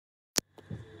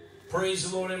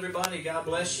Praise the Lord, everybody. God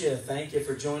bless you. Thank you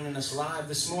for joining us live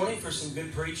this morning for some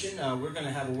good preaching. We're going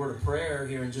to have a word of prayer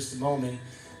here in just a moment.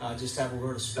 Just have a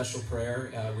word of special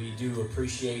prayer. We do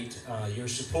appreciate your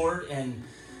support and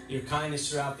your kindness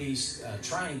throughout these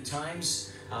trying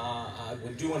times.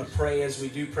 We do want to pray, as we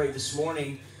do pray this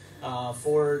morning,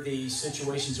 for the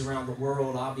situations around the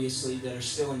world, obviously, that are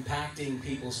still impacting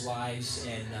people's lives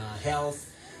and health.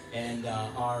 And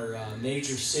our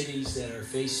major cities that are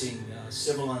facing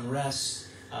civil unrest.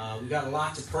 We've got a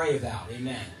lot to pray about.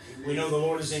 Amen. We know the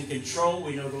Lord is in control.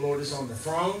 We know the Lord is on the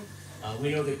throne.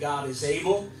 We know that God is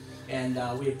able. And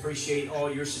we appreciate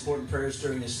all your support and prayers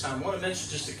during this time. I want to mention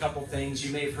just a couple things.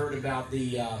 You may have heard about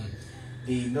the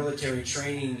military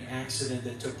training accident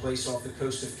that took place off the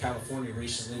coast of California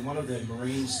recently. One of the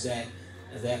Marines that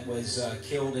was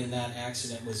killed in that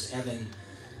accident was Evan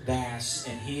Bass,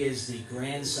 and he is the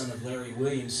grandson of Larry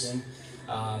Williamson,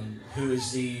 who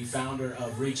is the founder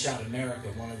of Reach Out America,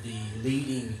 one of the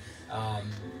leading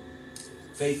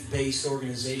faith-based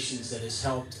organizations that has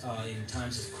helped in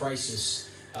times of crisis.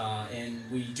 And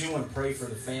we do want to pray for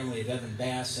the family of Evan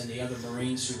Bass and the other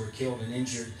Marines who were killed and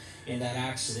injured in that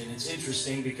accident. It's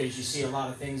interesting because you see a lot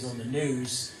of things on the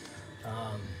news.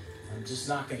 I'm just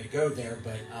not going to go there,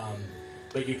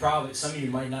 but you probably, some of you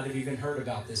might not have even heard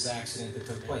about this accident that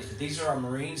took place. But these are our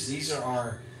Marines. These are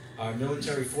our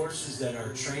military forces that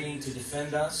are training to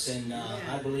defend us. And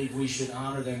I believe we should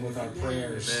honor them with our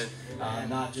prayers.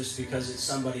 Not just because it's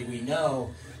somebody we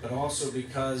know, but also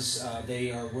because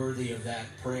they are worthy of that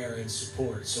prayer and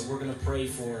support. So we're going to pray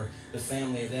for the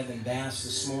family of Evan Bass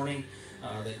this morning,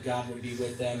 that God would be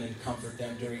with them and comfort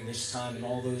them during this time, and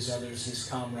all those others, his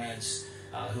comrades,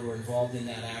 who were involved in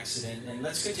that accident. And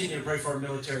let's continue to pray for our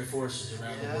military forces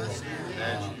around the world.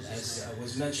 As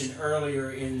was mentioned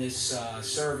earlier in this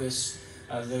service,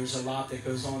 there's a lot that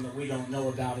goes on that we don't know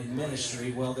about in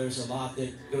ministry. Well, there's a lot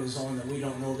that goes on that we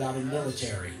don't know about in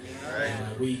military.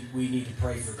 And we need to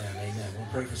pray for them. Amen. We'll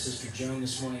pray for Sister Joan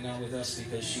this morning, not with us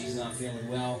because she's not feeling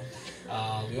well.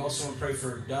 We also want to pray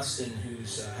for Dustin,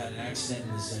 who's had an accident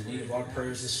and is in need of our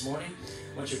prayers this morning.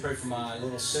 I want you to pray for my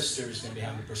little sister who's going to be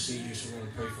having a procedure, so we're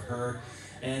going to pray for her.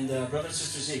 And Brother and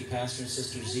Sister Zeke, Pastor and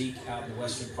Sister Zeke, out in the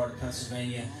western part of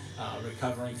Pennsylvania,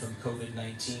 recovering from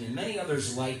COVID-19, and many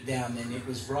others like them. And it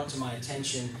was brought to my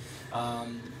attention.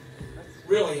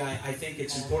 Really, I think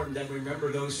it's important that we remember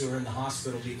those who are in the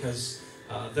hospital, because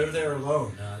they're there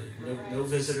alone. No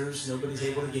visitors, nobody's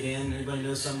able to get in. Anybody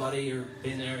know somebody or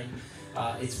been there?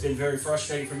 And it's been very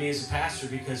frustrating for me as a pastor,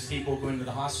 because people go into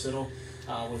the hospital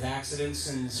with accidents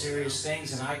and serious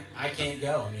things, and I can't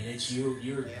go. I mean, it's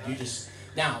you just.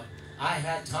 Now, I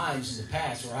had times in the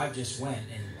past where I just went,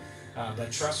 and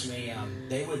but trust me,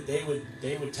 they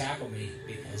would tackle me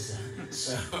because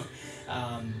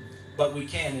but we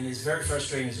can, and it's very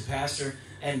frustrating as a pastor,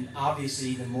 and obviously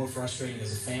even more frustrating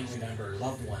as a family member or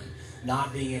loved one,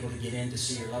 not being able to get in to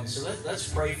see your loved one. So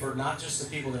let's pray for not just the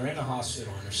people that are in the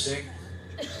hospital and are sick,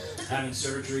 having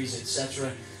surgeries,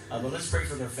 etc., but let's pray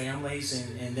for their families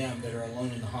and them that are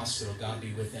alone in the hospital. God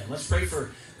be with them. Let's pray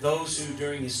for those who,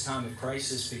 during this time of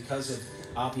crisis, because of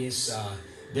obvious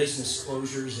business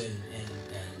closures and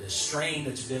the strain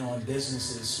that's been on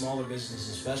businesses, smaller businesses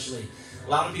especially, a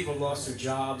lot of people lost their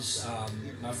jobs.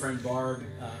 My friend Barb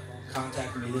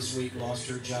contacted me this week, lost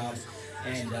her job,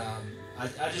 and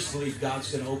I just believe God's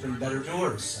going to open better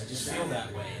doors. I just feel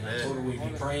that way, and I told her we'd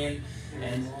be praying.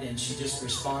 And she just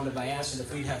responded by asking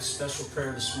if we'd have special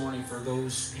prayer this morning for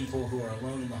those people who are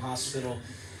alone in the hospital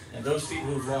and those people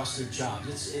who've lost their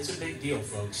jobs. It's a big deal,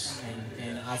 folks.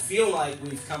 And I feel like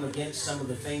we've come against some of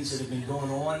the things that have been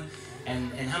going on.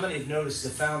 And how many have noticed the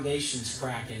foundation's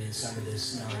cracking in some of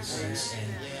this nonsense?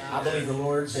 And I believe the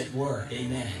Lord's at work.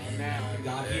 Amen. And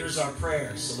God hears our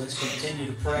prayers. So let's continue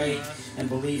to pray and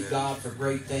believe God for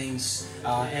great things.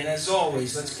 And as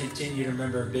always, let's continue to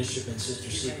remember Bishop and Sister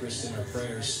Seacrest in our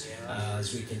prayers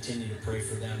as we continue to pray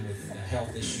for them with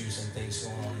health issues and things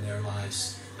going on in their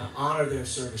lives. Honor their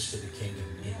service to the kingdom.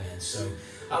 Amen. So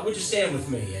would you stand with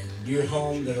me? And you at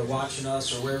home that are watching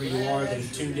us, or wherever you are that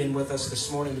have tuned in with us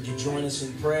this morning, would you join us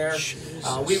in prayer?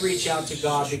 We reach out to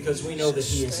God because we know that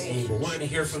He is able. We're going to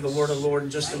hear from the Word of the Lord in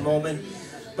just a moment.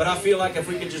 But I feel like if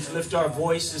we could just lift our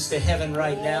voices to heaven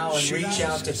right now and reach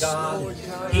out to God,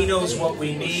 He knows what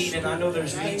we need. And I know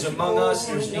there's needs among us.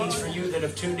 There's needs for you that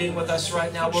have tuned in with us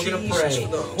right now. We're going to pray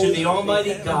to the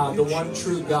Almighty God, the one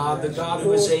true God, the God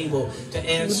who is able to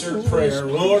answer prayer.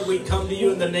 Lord, we come to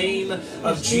you in the name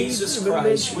of Jesus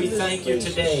Christ. We thank you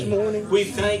today. We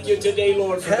thank you today,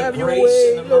 Lord, for the grace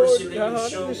and the mercy that you've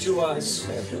shown to us.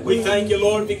 We thank you,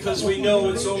 Lord, because we know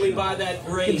it's only by that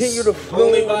grace,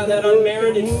 only by that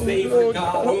unmerited favor,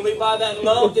 God. Only by that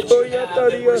love that you have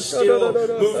that we're still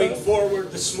moving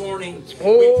forward this morning.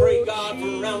 We pray, God,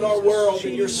 for around our world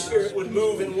that your Spirit would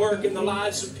move and work in the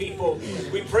lives of people.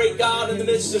 We pray, God, in the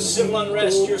midst of civil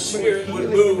unrest, your Spirit would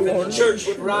move and the church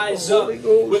would rise up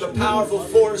with a powerful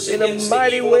force against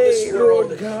the evil of this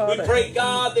world. We pray,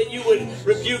 God, that you would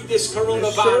rebuke this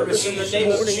coronavirus in the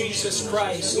name of Jesus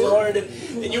Christ, Lord.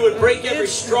 That you would break every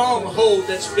stronghold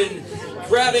that's been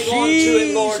grabbing onto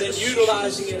it, Lord, and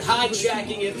utilizing it,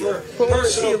 hijacking it for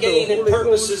personal gain and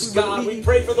purposes, God. We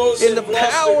pray for those that have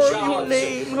lost their jobs,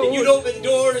 that you'd open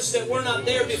doors that were not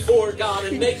there before, God,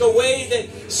 and make a way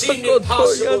that seemed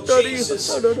impossible,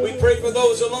 Jesus. We pray for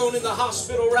those alone in the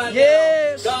hospital right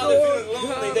now. God, they're feeling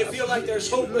lonely. They feel like there's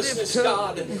hopelessness,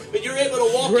 God. But you're able to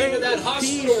walk into that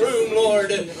hospital room,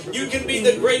 Lord. You can be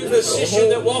the great physician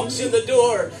that walks in the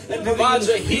door and provides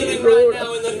a healing right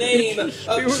now in the name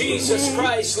of Jesus Christ.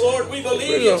 Lord, we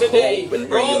believe you today.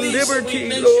 For all these that we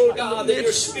mentioned, God, that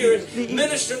your Spirit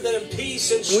minister them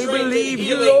peace and strength and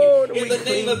healing in the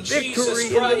name of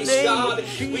Jesus Christ, God.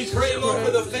 We pray, Lord,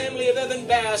 for the family of Evan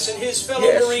Bass and his fellow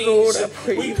Marines.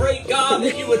 We pray, God,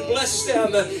 that you would bless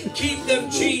them, keep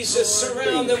them, Jesus,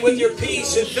 surround them with your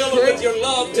peace and fill them with your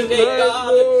love today,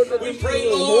 God. We pray,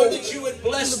 Lord, that you would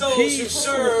bless those who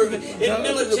serve in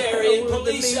military and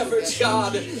police efforts,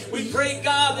 God. We pray,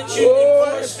 God, that you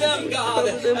enforce them, God,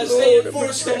 as they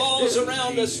enforce the laws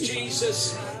around us,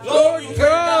 Jesus. Lord, we pray,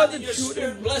 God, that your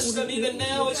Spirit bless them even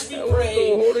now as we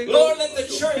pray. Lord, let the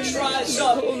church rise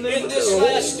up in this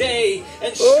last day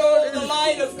and show the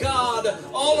light of God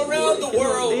all around the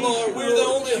world, Lord. We're the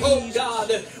only hope,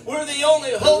 God. We're the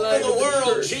only hope in the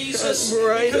world, Jesus,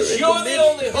 because you're the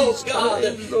only hope, God.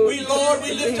 Lord,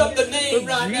 we lift up the name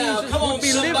right now. Come on,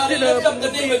 somebody, lift up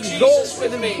the name of Jesus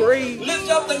with me. Lift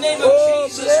up the name of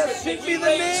Jesus with me. We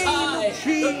raise high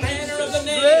the banner of the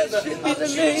name of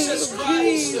Jesus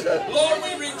Christ. Lord,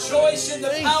 we rejoice in the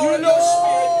power of your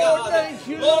Spirit, God.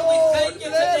 Lord, we thank you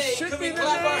today. Can we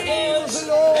clap our hands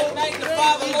and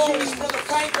magnify the Lord as Brother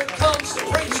Frankford comes to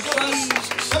preach to us?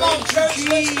 Come on, church,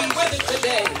 let's get with it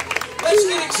today. Let's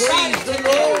get excited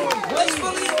today. Let's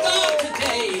believe God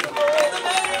today. In the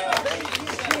name of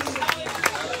Jesus.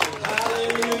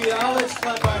 Hallelujah. Let's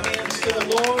clap our hands to the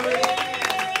Lord.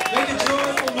 Make a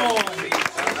joyful noise.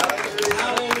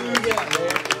 Hallelujah.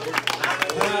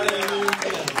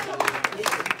 Hallelujah.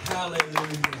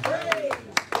 Hallelujah.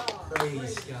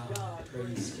 Praise God.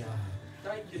 Praise God.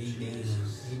 Amen.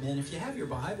 Amen. If you have your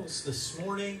Bibles this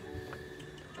morning,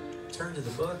 turn to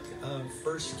the book of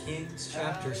 1 Kings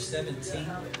chapter 17.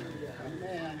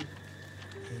 Amen.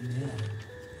 Amen.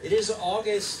 It is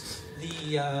August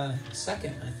the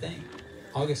 2nd, I think.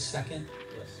 August 2nd.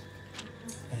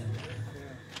 And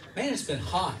man, it's been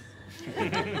hot.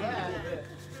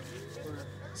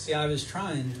 See, I was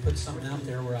trying to put something out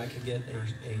there where I could get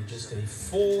just a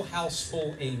full house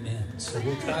full amen. So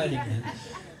we'll try it again.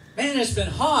 Man, it's been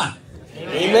hot.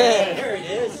 Amen. There it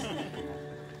is.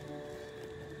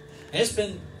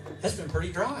 And it's been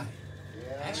pretty dry.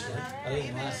 Actually, other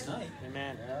than last night.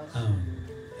 Amen.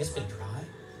 It's been dry.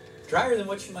 Drier than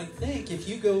what you might think. If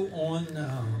you go on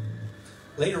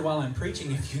later while I'm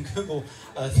preaching, if you Google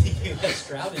the U.S.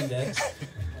 Drought Index,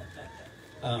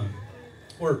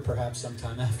 or perhaps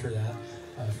sometime after that,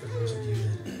 for those of you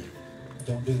that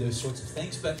don't do those sorts of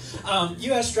things. But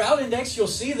U.S. Drought Index, you'll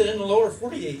see that in the lower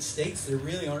 48 states, there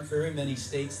really aren't very many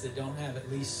states that don't have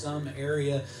at least some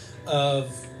area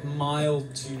of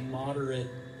mild to moderate,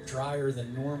 drier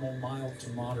than normal, mild to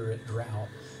moderate drought.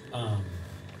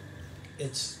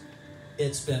 It's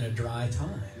been a dry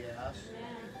time.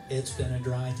 It's been a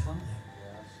dry time.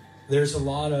 There's a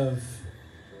lot of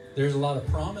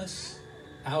promise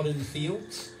out in the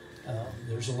fields.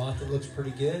 There's a lot that looks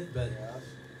pretty good, but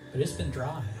it's been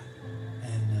dry.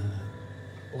 And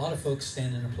a lot of folks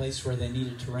stand in a place where they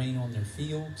needed to rain on their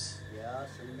fields. Yes,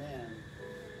 amen.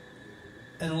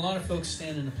 And a lot of folks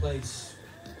stand in a place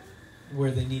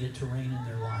where they needed to rain in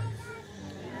their life.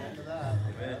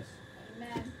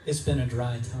 Amen. It's been a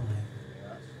dry time.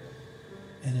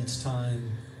 And it's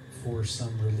time for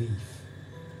some relief.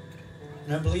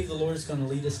 And I believe the Lord is going to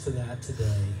lead us to that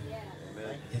today.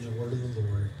 In the word of the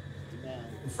Lord.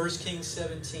 In 1 Kings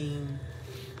 17,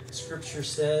 Scripture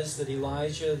says that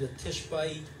Elijah the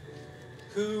Tishbite,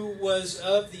 who was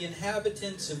of the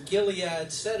inhabitants of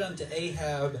Gilead, said unto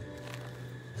Ahab,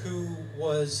 who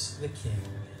was the king.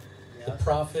 The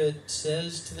prophet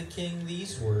says to the king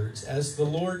these words, as the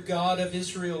Lord God of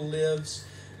Israel lives,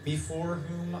 before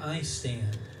whom I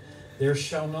stand, there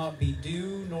shall not be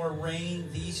dew nor rain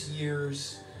these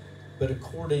years, but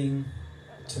according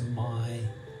to my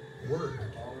word.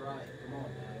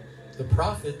 the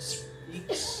prophet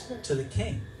speaks to the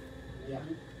king.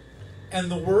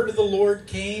 And the word of the Lord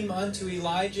came unto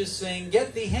Elijah, saying,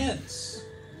 Get thee hence,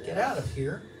 get out of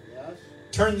here,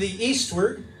 turn thee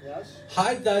eastward,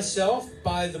 hide thyself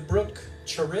by the brook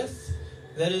Cherith,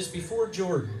 that is before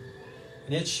Jordan.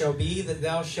 And it shall be that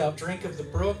thou shalt drink of the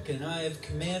brook, and I have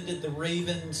commanded the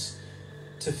ravens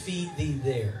to feed thee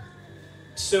there.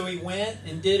 So he went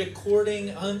and did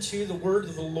according unto the word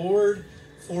of the Lord,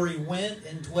 for he went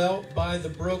and dwelt by the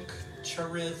brook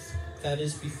Cherith, that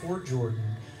is before Jordan.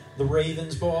 The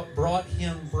ravens brought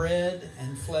him bread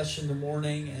and flesh in the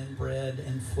morning, and bread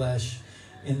and flesh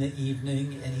in the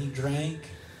evening, and he drank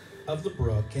of the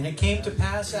brook. And it came to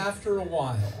pass after a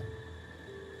while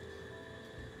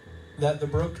that the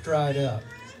brook dried up,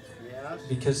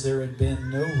 because there had been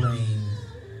no rain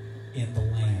in the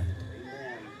land.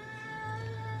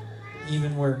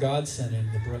 Even where God sent him,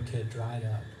 the brook had dried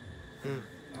up.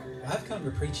 I've come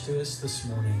to preach to us this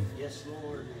morning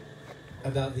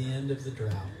about the end of the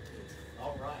drought.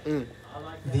 All right.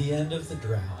 The end of the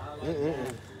drought.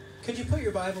 Could you put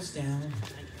your Bibles down?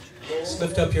 Just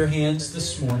lift up your hands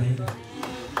this morning.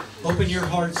 Open your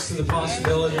hearts to the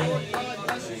possibility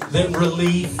that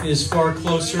relief is far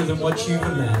closer than what you've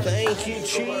imagined. Thank you,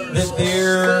 Jesus.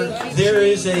 That there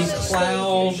is a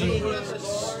cloud.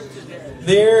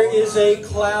 There is a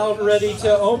cloud ready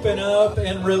to open up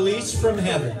and release from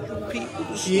heaven.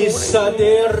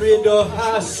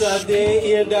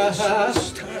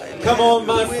 Come on,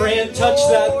 my friend, touch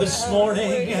that this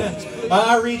morning.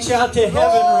 I reach out to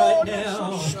heaven right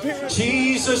now.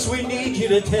 Jesus, we need you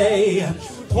today.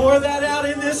 Pour that out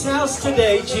in this house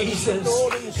today,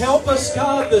 Jesus. Help us,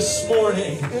 God, this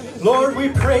morning. Lord, we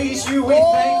praise you. We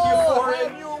thank you for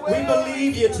it. We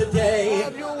believe you today.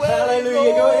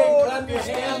 Hallelujah. Go ahead and clap your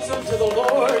hands unto the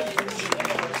Lord.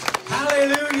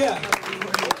 Hallelujah.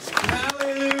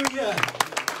 Hallelujah.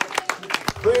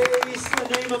 Praise the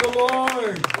name of the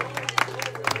Lord.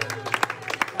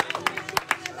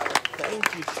 Thank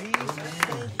you, Jesus.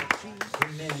 Amen.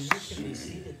 Amen. You can be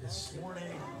seated this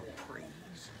morning.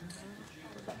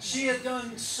 She had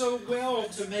done so well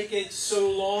to make it so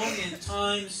long in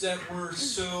times that were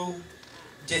so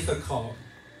difficult.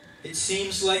 It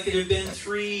seems like it had been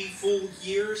 3 full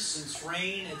years since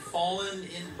rain had fallen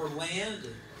in her land.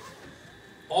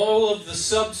 All of the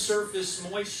subsurface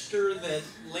moisture that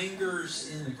lingers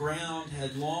in the ground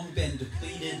had long been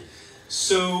depleted,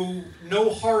 so no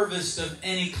harvest of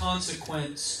any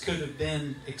consequence could have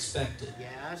been expected.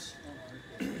 Yes.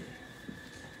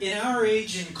 In our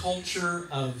age and culture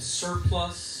of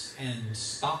surplus and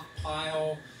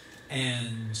stockpile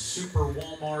and Super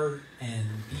Walmart and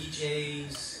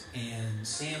BJ's and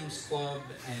Sam's Club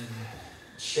and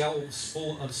shelves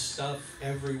full of stuff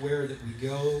everywhere that we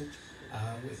go,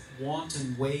 with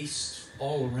wanton waste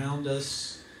all around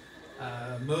us,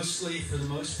 mostly, for the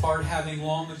most part, having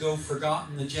long ago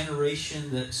forgotten the generation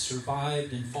that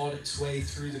survived and fought its way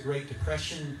through the Great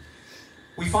Depression,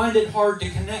 we find it hard to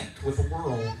connect with a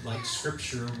world like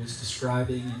Scripture was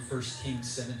describing in 1 Kings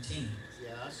 17.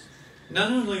 Yes.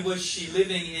 Not only was she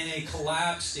living in a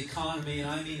collapsed economy, and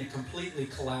I mean a completely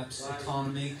collapsed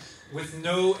economy, with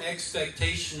no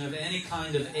expectation of any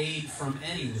kind of aid from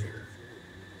anywhere,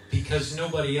 because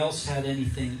nobody else had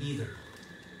anything either.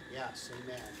 Yes,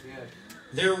 amen. Good.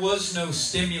 There was no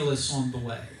stimulus on the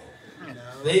way. No.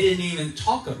 They didn't even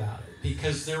talk about it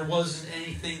because there wasn't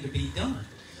anything to be done.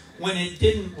 When it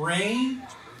didn't rain,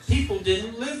 people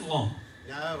didn't live long.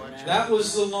 No, that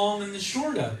was the long and the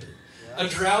short of it. A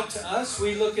drought to us,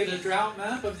 we look at a drought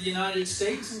map of the United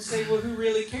States and say, well, who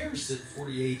really cares that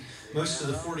most of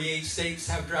the 48 states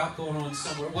have drought going on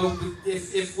somewhere? Well,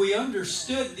 if we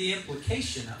understood the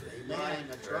implication of it. Amen,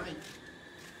 that's right.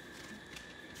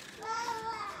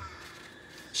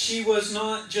 She was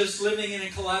not just living in a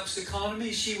collapsed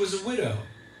economy, she was a widow.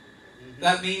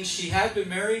 That means she had been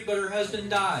married, but her husband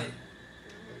died.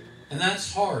 And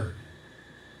that's hard.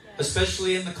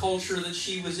 Especially in the culture that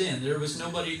she was in. There was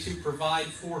nobody to provide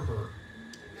for her.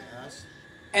 Yes.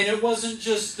 And it wasn't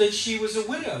just that she was a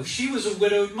widow. She was a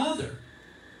widowed mother.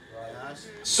 Yes.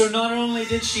 So not only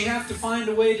did she have to find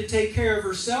a way to take care of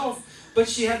herself, but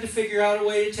she had to figure out a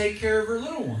way to take care of her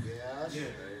little one. Yes.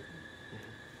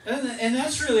 And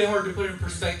that's really hard to put in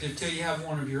perspective till you have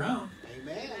one of your own.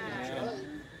 Amen. That's right.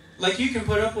 Like, you can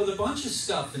put up with a bunch of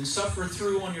stuff and suffer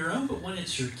through on your own, but when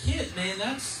it's your kid, man,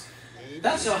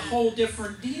 that's a whole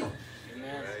different deal.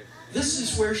 Amen. This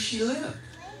is where she lived.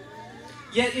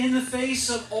 Yet in the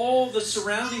face of all the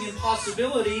surrounding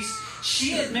impossibilities,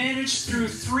 She had managed through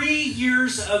 3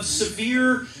 years of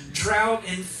severe drought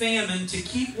and famine to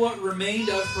keep what remained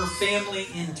of her family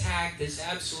intact. It's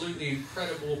absolutely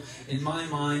incredible in my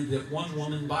mind that one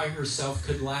woman by herself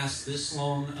could last this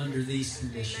long under these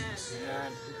conditions.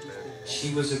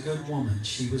 She was a good woman.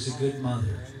 She was a good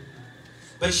mother.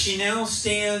 But she now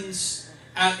stands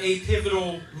at a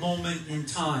pivotal moment in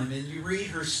time. And you read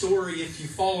her story, if you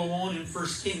follow on in 1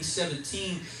 Kings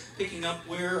 17, picking up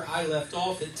where I left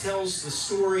off, it tells the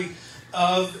story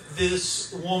of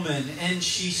this woman. And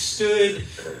she stood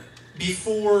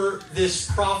before this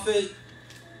prophet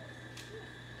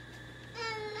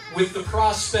with the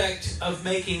prospect of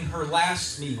making her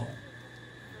last meal.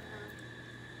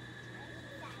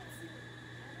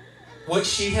 What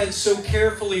she had so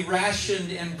carefully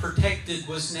rationed and protected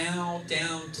was now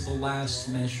down to the last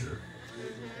measure.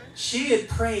 She had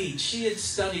prayed, she had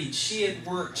studied, she had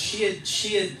worked, she had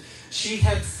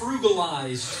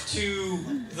frugalized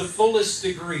to the fullest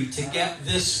degree to get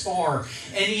this far.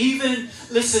 And even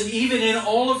in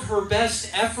all of her best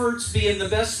efforts, being the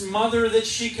best mother that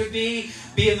she could be,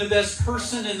 being the best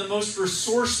person and the most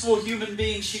resourceful human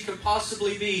being she could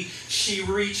possibly be, she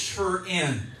reached her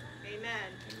end.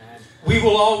 We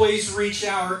will always reach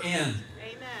our end.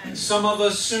 Amen. Some of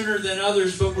us sooner than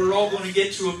others, but we're all going to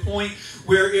get to a point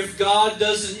where if God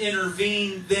doesn't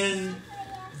intervene, then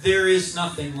there is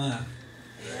nothing left.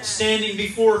 Yeah. Standing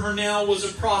before her now was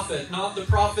a prophet, not the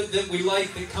prophet that we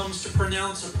like that comes to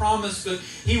pronounce a promise, but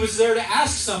he was there to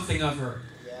ask something of her.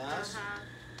 Yes.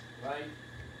 Right.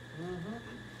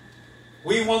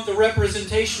 We want the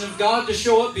representation of God to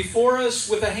show up before us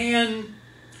with a hand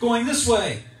going this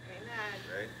way.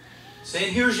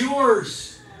 Saying, here's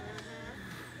yours.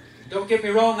 Don't get me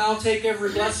wrong, I'll take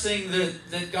every blessing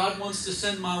that God wants to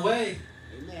send my way.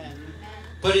 Amen.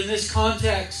 But in this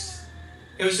context,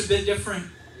 it was a bit different.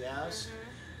 Yes.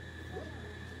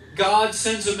 God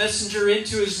sends a messenger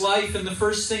into his life, and the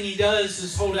first thing he does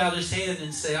is hold out his hand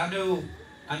and say, I know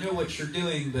what you're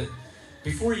doing, but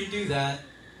before you do that,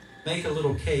 make a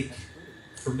little cake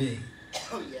for me.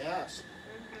 Oh, yes.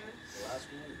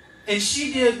 And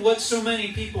she did what so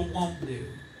many people won't do.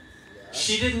 Yeah.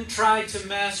 She didn't try to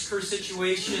mask her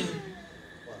situation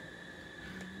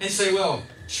and say, well,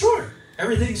 sure,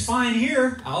 everything's fine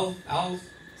here. I'll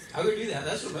go do that.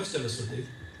 That's what most of us would do.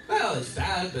 Well, it's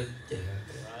bad, but yeah.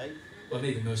 Right. Well,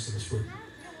 maybe most of us would.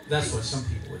 That's what some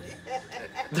people would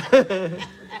do.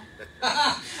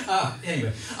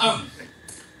 Anyway,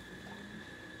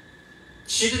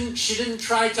 she didn't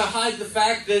try to hide the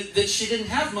fact that she didn't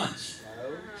have much.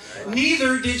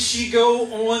 Neither did she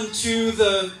go on to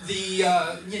the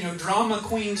drama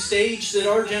queen stage that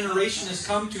our generation has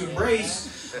come to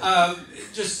embrace,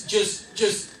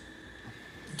 just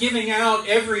giving out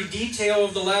every detail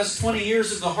of the last 20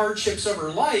 years of the hardships of her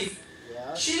life.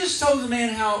 She just told the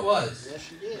man how it was. Yes,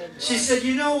 she did. She said,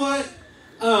 "You know what?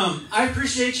 I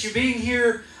appreciate you being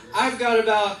here. I've got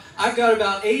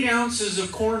about 8 ounces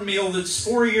of cornmeal that's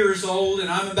 4 years old, and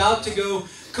I'm about to go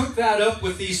cook that up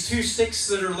with these 2 sticks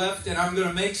that are left, and I'm going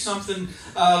to make something,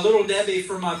 Little Debbie,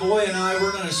 for my boy and I.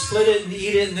 We're going to split it and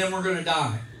eat it, and then we're going to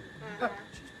die."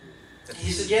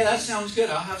 He said, "Yeah, that sounds good.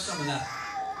 I'll have some of that."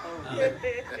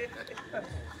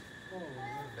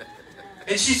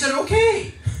 And she said,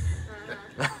 "Okay."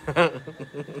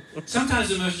 Sometimes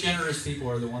the most generous people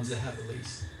are the ones that have the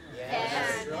least.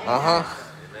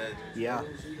 Yeah.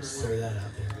 Just throw that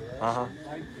out there.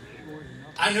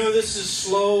 I know this is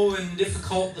slow and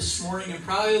difficult this morning and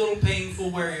probably a little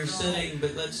painful where you're sitting,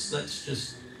 but let's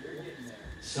just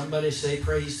somebody say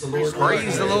praise the Lord.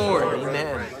 Praise the Lord.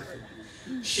 Amen.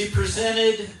 She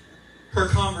presented her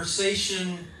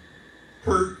conversation,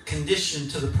 her condition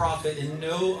to the prophet in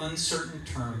no uncertain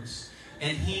terms.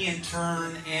 And he in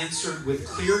turn answered with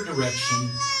clear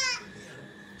direction.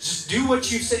 Just do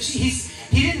what you said.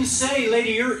 He didn't say,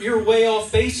 "Lady, you're way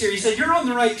off base here." He said, "You're on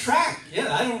the right track.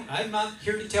 Yeah, I'm not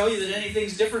here to tell you that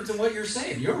anything's different than what you're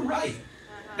saying. You're right.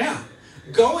 Now,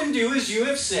 go and do as you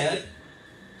have said.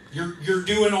 You're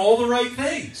doing all the right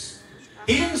things."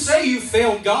 He didn't say you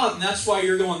failed God and that's why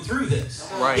you're going through this.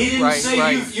 Right, he didn't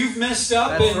say you've messed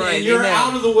up and you're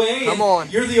out of the way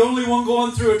and you're the only one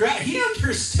going through a drought. He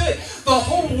understood the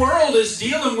whole world is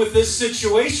dealing with this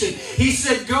situation. He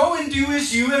said, "Go and do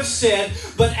as you have said,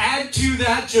 but add to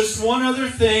that just one other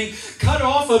thing. Cut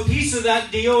off a piece of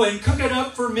that deal and cook it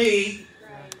up for me.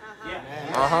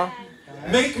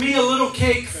 Make me a little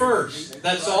cake first.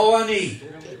 That's all I need."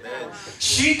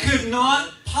 She could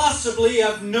not possibly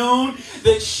have known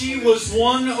that she was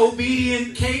one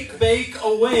obedient cake bake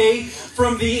away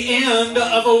from the end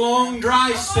of a long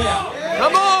dry spell.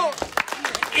 Come on!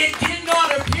 It did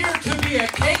not appear to be be a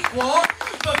cakewalk.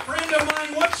 But friend of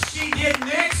mine, what she did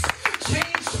next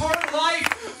changed her life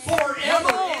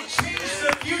forever. It changed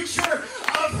the future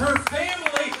of her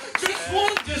family. Just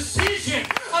one decision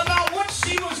about what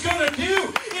she was going to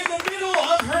do in the middle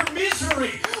of her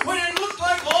misery, when it looked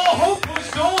like all hope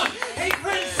was gone. Hey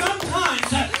friends, sometimes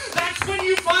that's when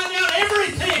you find out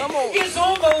everything is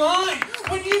on the line.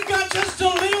 When you've got just a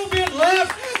little bit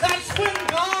left, that's when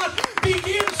God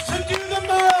begins to do the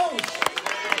most.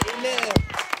 Amen.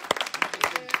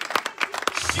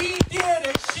 She did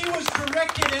as she was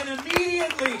directed, and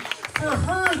immediately for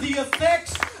her the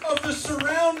effects of the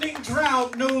surrounding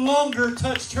drought no longer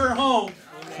touched her home.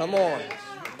 Come on.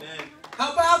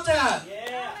 How about that?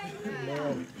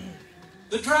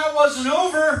 The drought wasn't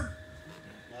over,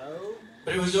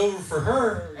 but it was over for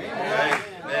her. Amen.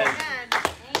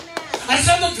 I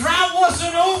said the drought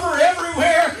wasn't over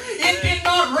everywhere. It did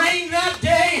not rain that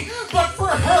day, but for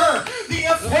her, the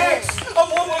effects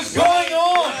of what was going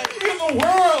on in the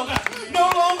world no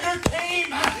longer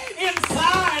came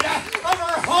inside of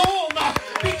her home,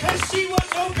 because she was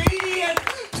obedient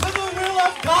to the will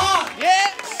of God.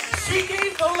 Yes. She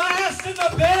gave the last and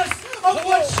the best of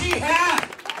what she had.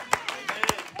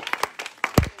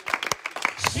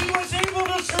 She was able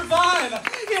to survive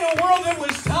in a world that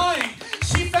was dying.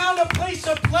 She found a place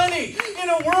of plenty in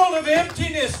a world of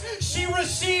emptiness. She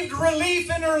received relief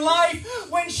in her life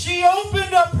when she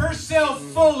opened up herself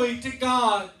fully to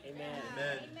God.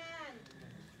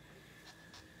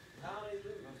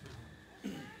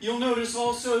 You'll notice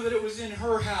also that it was in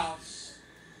her house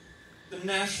the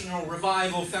national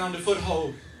revival found a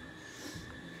foothold,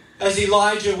 as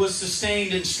Elijah was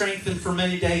sustained and strengthened for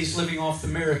many days, living off the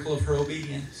miracle of her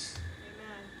obedience.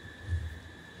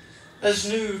 That's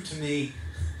new to me.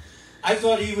 I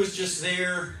thought he was just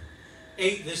there,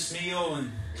 ate this meal,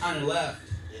 and kind of left.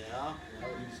 Yeah.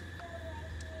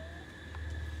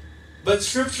 But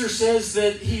Scripture says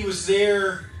that he was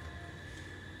there,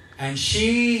 and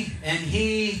she and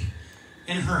he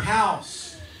in her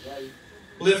house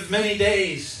lived many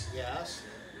days Yes.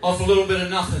 off a little bit of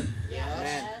nothing.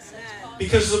 Yes.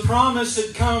 Because the promise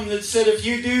had come that said, if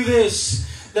you do this,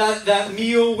 that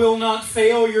meal will not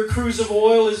fail. Your cruse of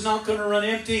oil is not going to run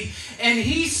empty. And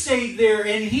he stayed there,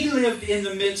 and he lived in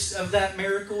the midst of that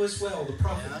miracle as well. The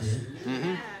prophet did.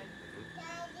 Mm-hmm.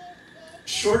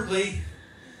 Shortly,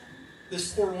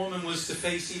 this poor woman was to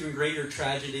face even greater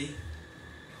tragedy,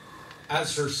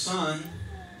 as her son.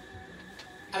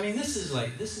 I mean, this is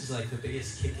like the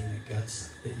biggest kick in the guts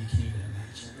that you can even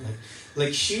imagine.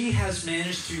 Like she has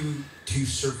managed to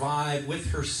survive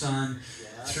with her son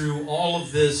through all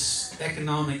of this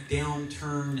economic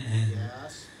downturn and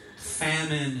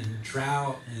famine and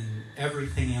drought and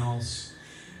everything else.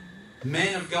 The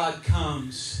man of God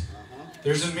comes.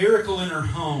 There's a miracle in her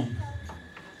home.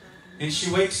 And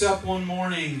she wakes up one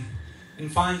morning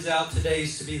and finds out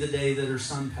today's to be the day that her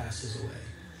son passes away.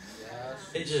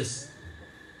 It just,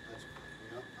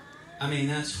 I mean,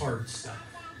 that's hard stuff.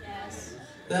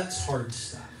 That's hard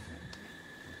stuff.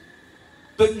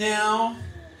 But now,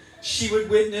 she would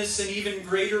witness an even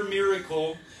greater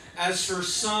miracle as her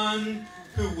son,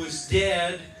 who was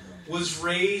dead, was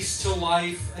raised to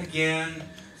life again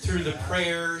through the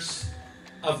prayers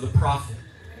of the prophet.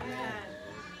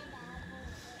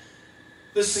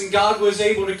 Listen, God was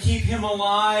able to keep him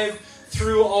alive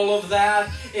through all of that.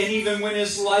 And even when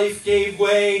his life gave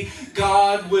way,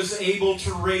 God was able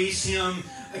to raise him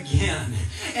again.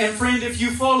 And friend, if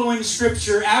you follow in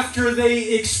Scripture, after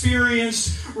they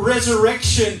experienced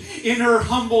resurrection in her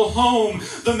humble home,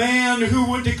 the man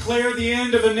who would declare the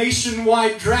end of a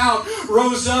nationwide drought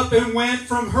rose up and went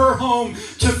from her home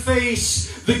to face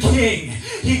the king.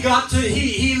 He left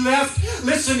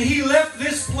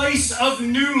this place of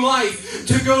new life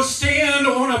to go stand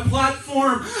on a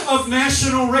platform of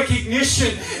national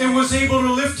recognition, and was able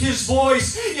to lift his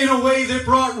voice in a way that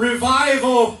brought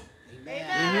revival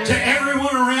to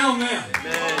everyone around them.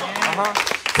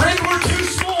 Friend, we're too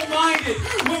small-minded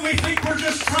when we think we're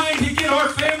just trying to get our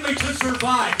family to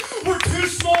survive. We're too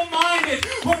small-minded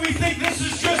when we think this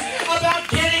is just about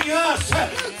getting us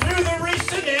through the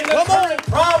recent and the current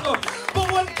problem.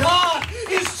 But what God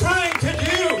is trying to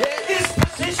do is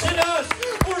position us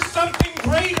for something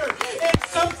greater and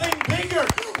something bigger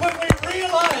when we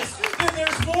realize that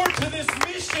there's more to this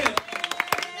mission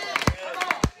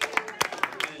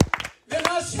than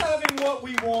us having what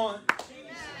we want.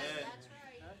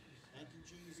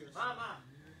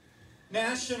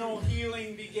 National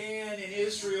healing began in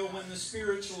Israel when the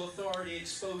spiritual authority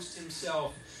exposed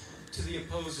himself to the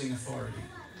opposing authority.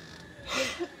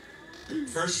 1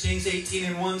 Kings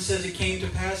 18:1 says, it came to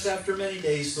pass after many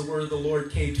days, the word of the Lord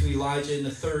came to Elijah in the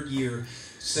 3rd year,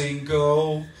 saying,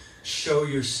 go, show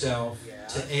yourself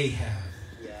to Ahab,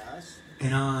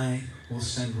 and I will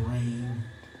send rain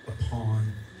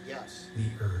upon the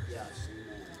earth.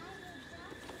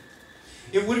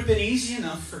 It would have been easy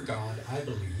enough for God, I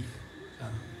believe,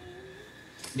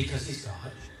 because He's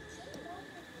God,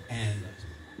 and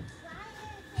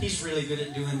He's really good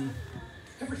at doing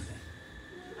everything.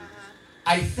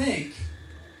 I think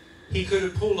He could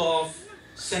have pulled off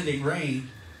sending rain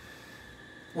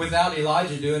without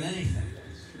Elijah doing anything.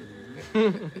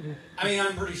 I mean,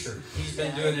 I'm pretty sure he's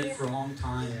been doing it for a long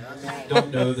time.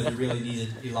 Don't know that he really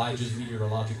needed Elijah's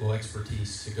meteorological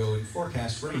expertise to go and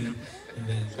forecast rain, and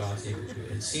then God's able to do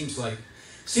it. It seems like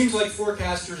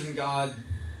forecasters and God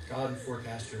and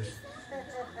forecasters.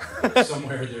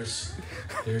 Somewhere there's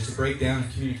a breakdown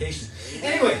of communication.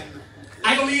 Anyway,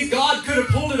 I believe God could have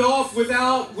pulled it off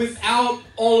without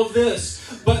all of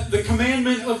this. But the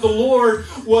commandment of the Lord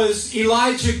was,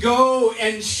 Elijah, go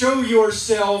and show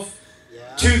yourself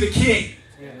to the king.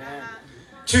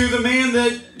 To the man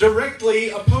that directly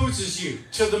opposes you.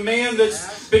 To the man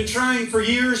that's been trying for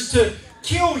years to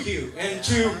kill you and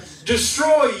to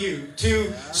destroy you,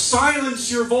 to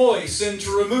silence your voice and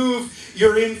to remove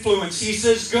your influence. He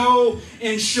says, go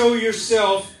and show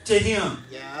yourself to him.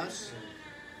 Yes.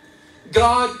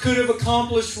 God could have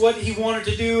accomplished what He wanted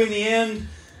to do in the end,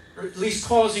 or at least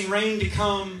causing rain to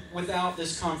come without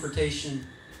this confrontation.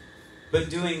 But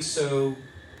doing so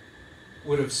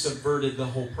would have subverted the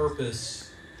whole purpose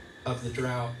of the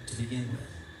drought to begin with.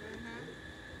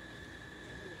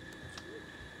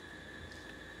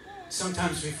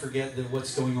 Sometimes we forget that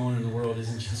what's going on in the world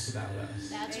isn't just about us.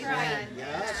 That's right.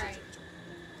 Yes. Right.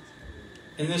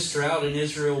 And this drought in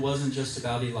Israel wasn't just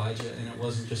about Elijah, and it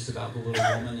wasn't just about the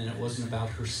little woman, and it wasn't about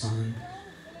her son.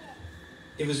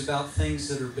 It was about things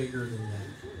that are bigger than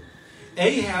that.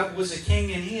 Ahab was a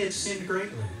king, and he had sinned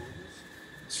greatly.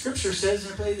 Scripture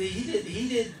says that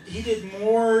he did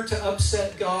more to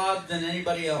upset God than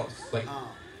anybody else. Like,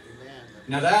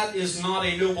 now that is not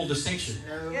a noble distinction.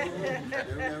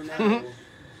 No.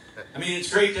 I mean,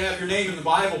 it's great to have your name in the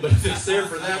Bible, but if it's there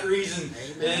for that reason,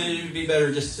 then it would be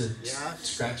better just to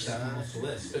scratch that one off the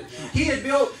list. But he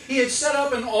had set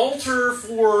up an altar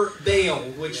for Baal,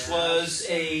 which was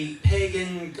a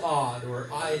pagan god or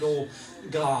idol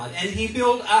god. And he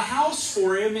built a house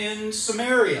for him in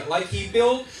Samaria. Like he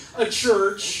built a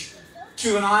church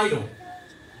to an idol.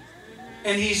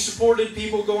 And he supported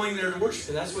people going there to worship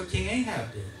it. That's what King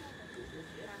Ahab did.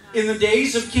 In the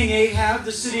days of King Ahab,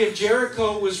 the city of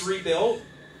Jericho was rebuilt.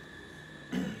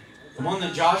 The one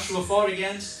that Joshua fought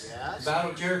against, the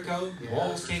Battle of Jericho, the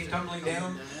walls came tumbling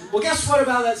down. Well, guess what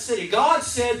about that city? God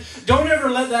said, don't ever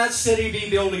let that city be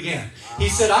built again. He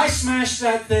said, I smashed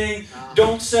that thing,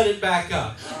 don't set it back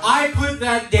up. I put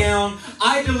that down,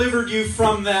 I delivered you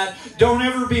from that, don't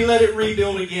ever let it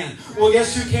rebuild again. Well,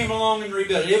 guess who came along and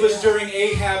rebuilt it? It was during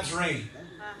Ahab's reign.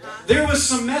 There was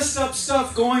some messed up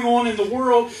stuff going on in the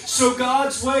world, so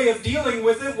God's way of dealing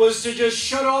with it was to just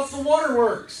shut off the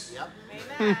waterworks. Yep.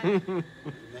 Amen.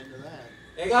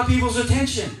 It got people's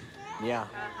attention. Yeah.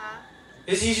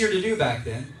 It's easier to do back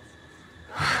then.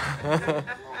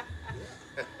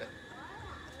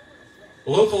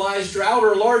 Localized drought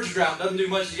or large drought doesn't do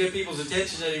much to get people's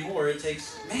attention anymore. Does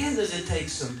it take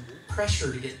some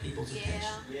pressure to get people's attention.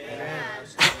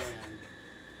 Yes.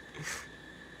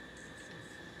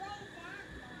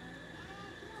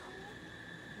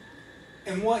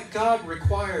 And what God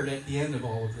required at the end of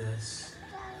all of this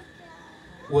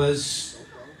was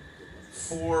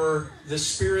for the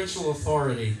spiritual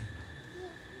authority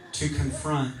to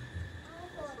confront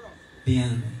the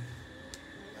enemy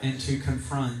and to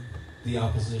confront the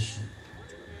opposition.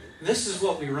 This is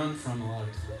what we run from a lot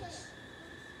of times.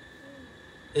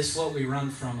 It's what we run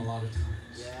from a lot of times.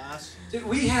 Yes.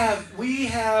 We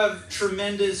have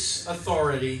tremendous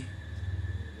authority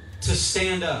to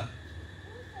stand up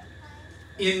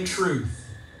in truth,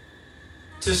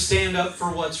 to stand up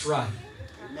for what's right,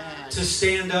 to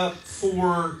stand up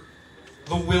for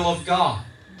the will of God.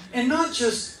 And not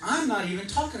just, I'm not even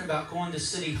talking about going to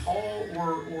City Hall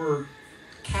or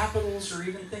capitals or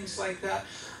even things like that.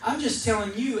 I'm just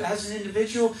telling you, as an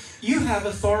individual, you have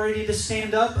authority to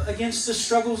stand up against the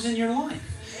struggles in your life.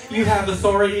 You have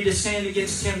authority to stand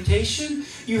against temptation.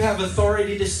 You have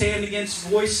authority to stand against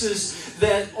voices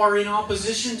that are in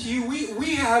opposition to you.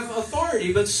 We have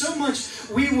authority, but so much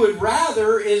we would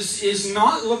rather is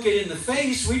not look it in the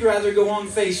face. We'd rather go on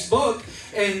Facebook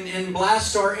and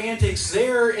blast our antics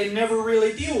there and never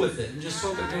really deal with it and just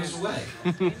hope it goes away.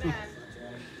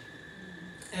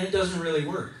 And it doesn't really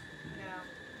work.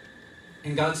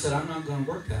 And God said, I'm not going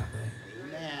to work that way.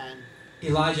 Amen.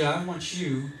 Elijah, I want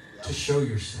you to show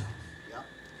yourself. Yep.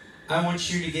 I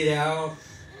want you to get out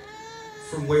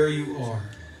from where you are.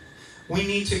 We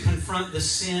need to confront the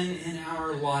sin in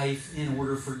our life in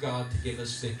order for God to give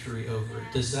us victory over it.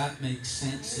 Does that make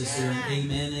sense? Is there an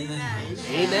amen in the house?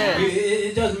 Amen.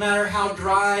 It doesn't matter how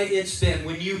dry it's been.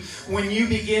 When you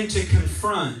begin to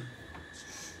confront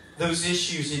those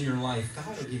issues in your life,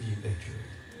 God will give you victory.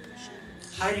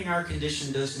 Hiding our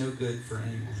condition does no good for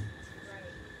anyone.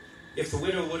 If the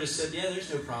widow would have said, yeah,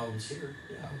 there's no problems here.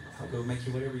 Yeah, I'll go make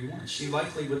you whatever you want. She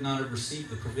likely would not have received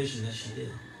the provision that she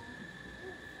did.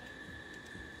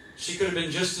 She could have been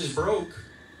just as broke.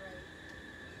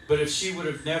 But if she would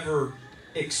have never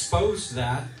exposed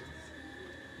that,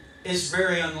 it's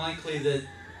very unlikely that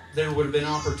there would have been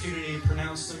opportunity to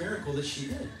pronounce the miracle that she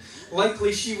did.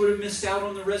 Likely she would have missed out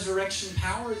on the resurrection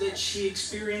power that she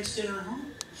experienced in her home.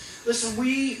 Listen,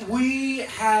 we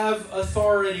have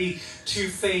authority to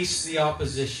face the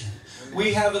opposition.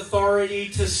 We have authority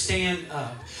to stand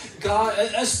up. God,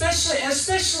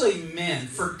 especially men,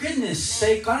 for goodness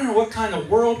sake, I don't know what kind of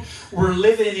world we're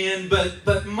living in,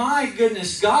 but my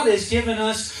goodness, God has given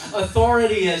us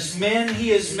authority as men. He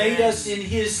has made us in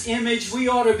His image. We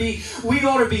ought to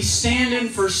be standing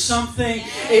for something.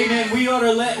 Amen. We ought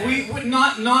to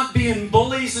not being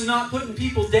bullies and not putting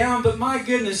people down, but my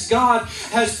goodness, God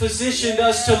has positioned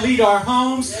us to lead our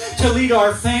homes, to lead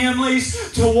our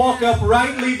families, to walk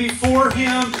uprightly before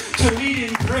Him, to lead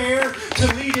in prayer,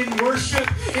 to lead in worship.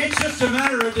 It's just a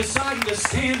matter of deciding to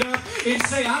stand up and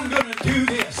say, I'm going to do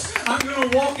this. I'm going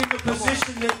to walk in the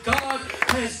position that God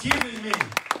has given me.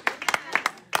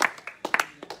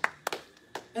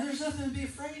 And there's nothing to be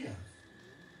afraid of.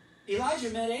 Elijah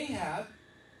met Ahab.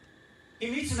 He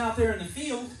meets him out there in the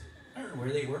field. I don't know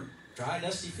where they were. Dry,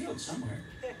 dusty field somewhere.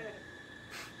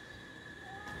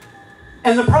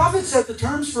 And the prophet set the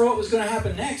terms for what was going to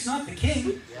happen next, not the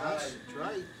king. Yeah, that's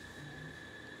right.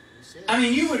 I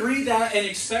mean, you would read that and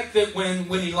expect that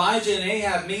when Elijah and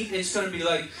Ahab meet, it's going to be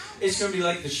like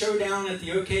the showdown at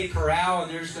the OK Corral,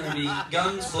 and there's going to be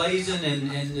guns blazing,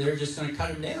 and they're just going to cut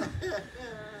him down.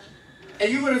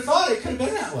 And you would have thought it could have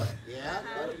been that way. Yeah, it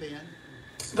could have been.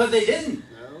 But they didn't.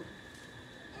 No.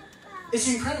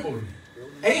 It's incredible to me.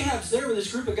 Ahab's there with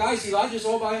this group of guys. Elijah's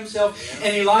all by himself.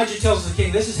 And Elijah tells the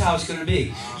king, this is how it's going to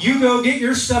be. You go get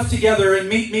your stuff together and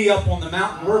meet me up on the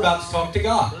mountain. We're about to talk to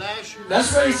God.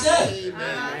 That's what he said.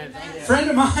 Amen. Friend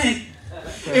of mine,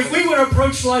 if we would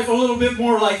approach life a little bit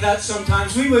more like that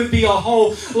sometimes, we would be a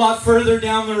whole lot further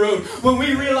down the road. When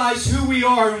we realize who we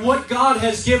are and what God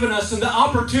has given us and the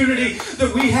opportunity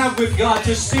that we have with God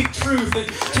to speak truth and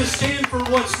to stand for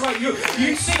what's right.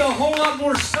 You'd see a whole lot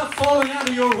more stuff falling out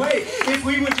of your way if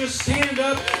we would just stand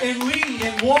up and lead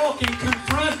and walk and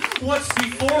confront what's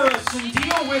before us and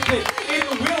deal with it in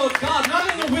the will of God.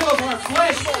 Not in the will of our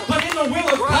flesh, but in the will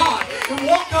of God. And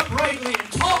walk uprightly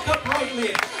and talk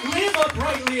uprightly and live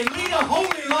uprightly and lead a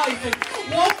holy life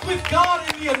and walk with God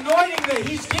in the anointing that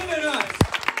He's given us.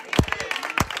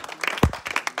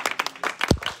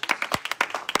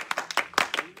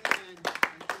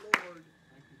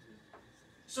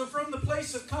 So from the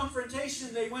place of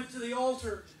confrontation, they went to the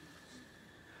altar.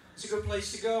 It's a good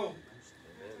place to go.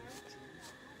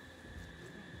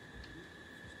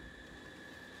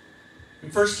 In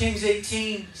 1 Kings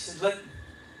 18, he said,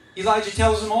 Elijah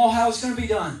tells them all how it's going to be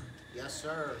done. Yes,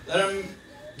 sir. Let them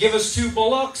give us 2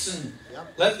 bullocks and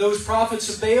let those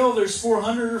prophets of Baal, there's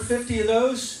 450 of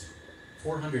those.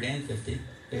 450.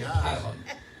 They got a pile of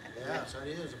them. Yes, that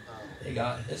is a pile. They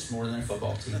got it. That's more than a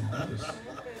football team.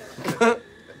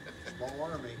 Small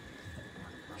army.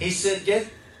 He said,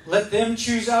 let them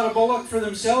choose out a bullock for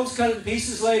themselves, cut it in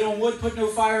pieces, lay it on wood, put no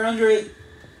fire under it,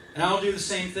 and I'll do the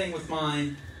same thing with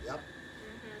mine. Yep.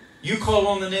 You call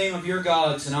on the name of your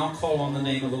gods, and I'll call on the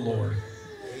name of the Lord.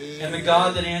 Amen. And the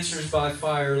God that answers by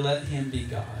fire, let him be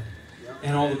God. Yep.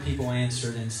 And all the people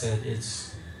answered and said,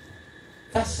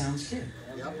 that sounds good.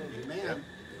 Yep. Amen.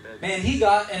 Man, he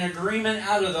got an agreement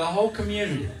out of the whole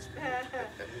community.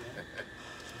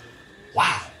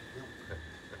 Wow.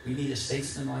 We need a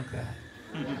statesman like that.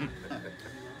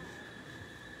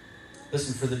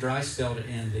 Listen, for the dry spell to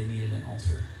end, they needed an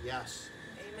altar. Yes.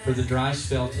 For the dry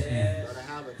spell to end,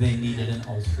 they needed an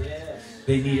altar.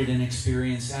 They needed an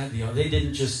experience at the altar. They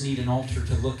didn't just need an altar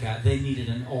to look at. They needed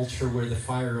an altar where the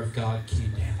fire of God came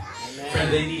down.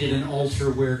 Friend, they needed an altar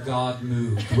where God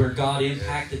moved, where God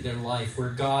impacted their life, where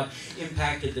God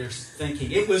impacted their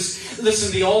thinking.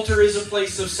 Listen, the altar is a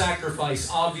place of sacrifice.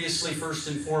 Obviously, first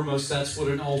and foremost, that's what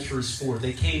an altar is for.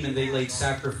 They came and they laid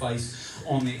sacrifice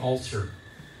on the altar.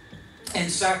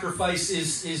 And sacrifice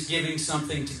is giving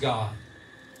something to God.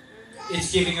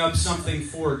 It's giving up something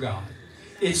for God.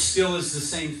 It still is the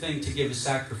same thing to give a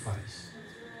sacrifice.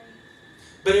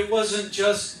 But it wasn't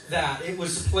just that. It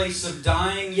was a place of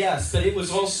dying, yes, but it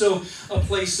was also a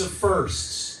place of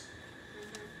firsts.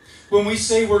 When we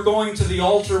say we're going to the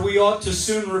altar, we ought to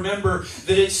soon remember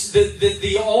that it's that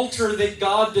the altar that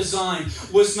God designed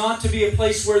was not to be a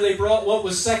place where they brought what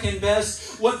was second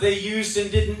best, what they used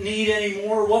and didn't need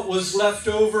anymore, what was left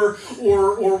over,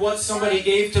 or what somebody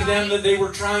gave to them that they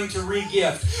were trying to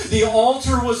re-gift. The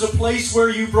altar was a place where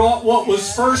you brought what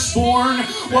was firstborn,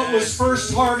 what was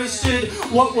first harvested,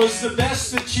 what was the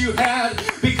best that you had,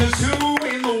 because who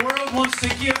in the world wants to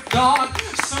give God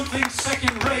something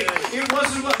second rate? It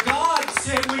wasn't what God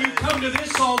said. When you come to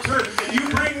this altar, you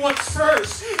bring what's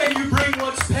first and you bring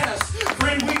what's best.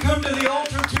 Friend, we come to the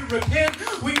altar to repent.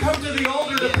 We come to the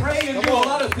altar to pray and do a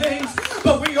lot of things,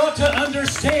 but we ought to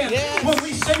understand when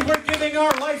we say we're giving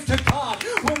our life to God,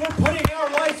 when we're putting our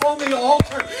life on the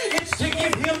altar, it's to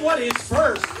give Him what is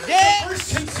first. The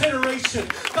first consideration,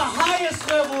 the highest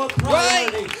level of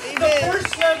priority, the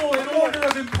first level in order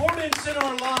of importance in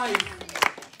our life.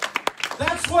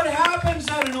 That's what happens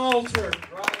at an altar.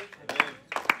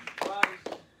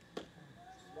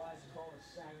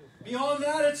 Beyond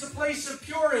that, it's a place of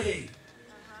purity.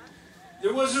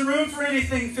 There wasn't room for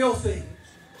anything filthy.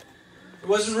 There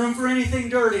wasn't room for anything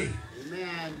dirty.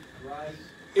 Amen.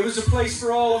 It was a place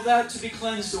for all of that to be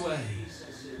cleansed away.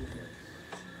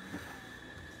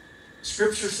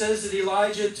 Scripture says that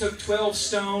Elijah took 12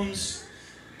 stones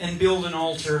and built an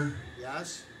altar.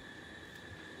 Yes.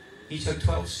 He took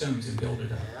 12 stones and built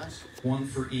it up. Yes. One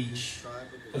for each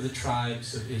of the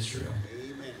tribes of Israel.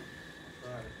 Amen.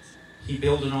 He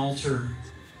built an altar,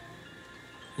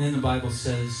 and then the Bible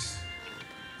says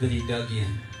that he dug in.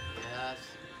 Yes.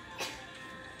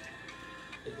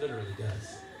 It literally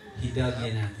does. He dug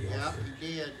in at the altar. Yep, he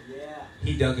did. Yeah.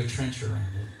 He dug a trench around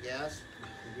it. Yes,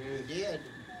 he did.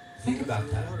 Think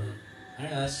about that a minute. I know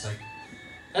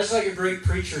that's like a great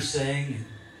preacher saying,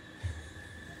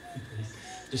 and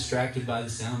distracted by the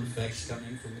sound effects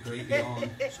coming from the great beyond.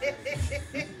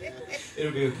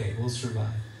 It'll be okay. We'll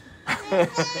survive.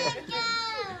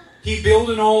 He built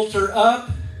an altar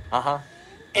up,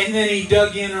 and then he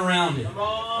dug in around it.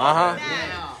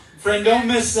 Yeah. Friend, don't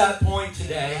miss that point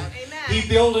today. He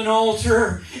built an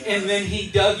altar, and then he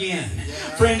dug in.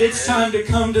 Friend, it's time to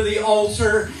come to the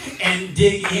altar and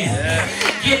dig in.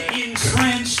 Get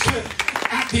entrenched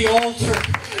at the altar.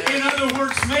 In other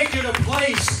words, make it a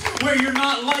place where you're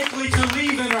not likely to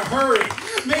leave in a hurry.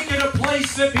 Make it a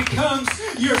place that becomes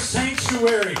your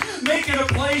sanctuary. Make it a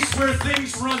place where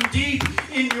things run deep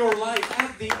in your life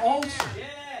at the altar.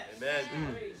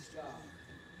 Amen.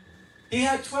 He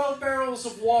had 12 barrels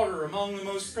of water, among the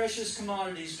most precious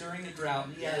commodities during the drought.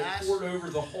 And he had it poured over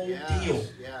the whole deal.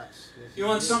 Yes. You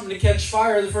want something to catch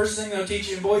fire, the first thing they'll teach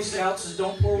you in Boy Scouts is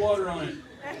don't pour water on it.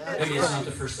 Maybe it's not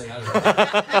the first thing I learned.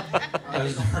 That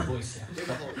was our Boy Scouts.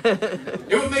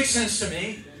 It would make sense to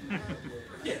me.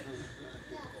 Yeah.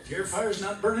 If your fire's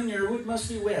not burning, your wood must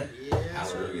be wet.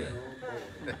 Hallelujah.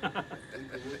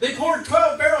 They poured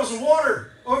 12 barrels of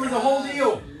water over the whole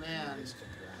deal.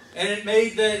 And it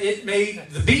made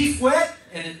the beef wet,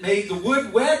 and it made the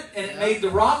wood wet, and it made the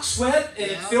rocks wet,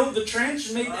 and it filled the trench,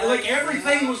 and made like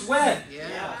everything was wet.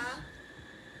 Yes.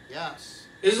 Yes.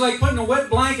 It's like putting a wet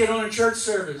blanket on a church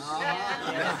service.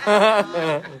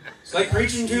 It's like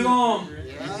preaching too long.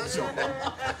 Yes.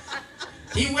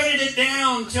 He wetted it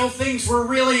down till things were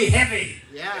really heavy.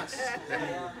 Yes.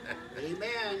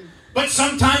 Amen. But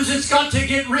sometimes it's got to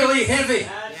get really heavy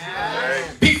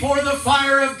Yes. before the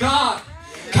fire of God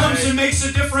comes and makes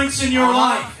a difference in your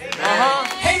life.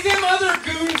 Hey, them other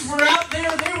goons were out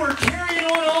there. They were carrying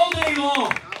on all day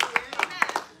long.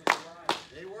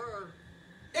 They were.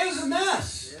 It was a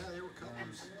mess. Yeah, they were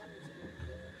comes.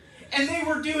 And they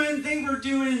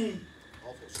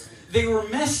were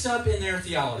messed up in their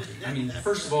theology. I mean,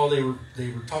 first of all, they were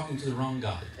talking to the wrong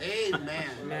God. Amen.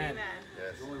 Amen.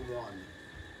 There's only one.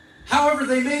 However,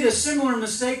 they made a similar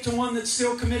mistake to one that's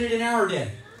still committed in our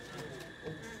day.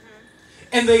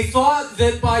 And they thought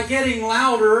that by getting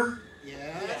louder,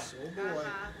 yes. Oh boy.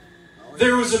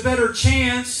 there was a better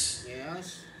chance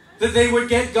that they would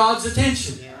get God's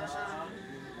attention. Yes.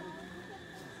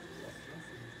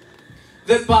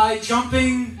 That by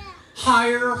jumping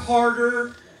higher,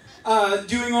 harder,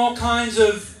 doing all kinds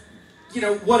of,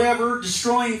 whatever,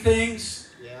 destroying things.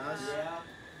 Yes.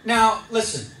 Now,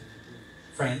 listen,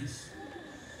 friends.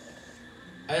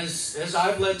 As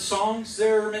I've led songs,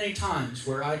 there are many times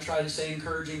where I try to say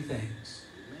encouraging things.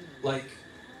 Like,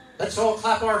 let's all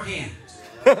clap our hands.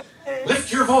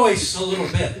 Lift your voice a little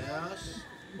bit. Yes.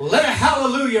 Let a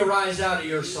hallelujah rise out of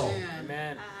your soul. Amen.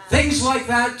 Amen. Things like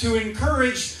that to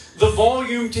encourage the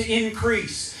volume to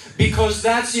increase, because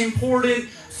that's important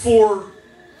for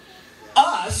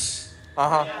us.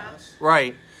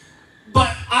 Right.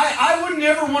 But I would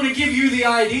never want to give you the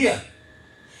idea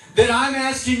that I'm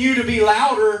asking you to be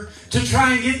louder to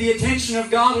try and get the attention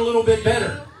of God a little bit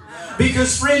better.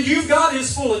 Because, friend, you've got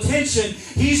His full attention.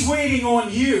 He's waiting on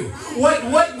you.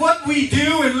 What we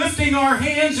do and lifting our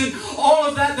hands and all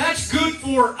of that, that's good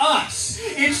for us.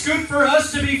 It's good for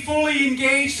us to be fully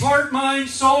engaged, heart, mind,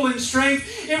 soul, and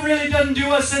strength. It really doesn't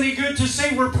do us any good to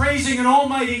say we're praising an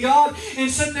almighty God and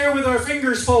sit there with our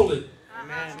fingers folded.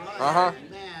 Amen.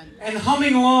 And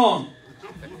humming along.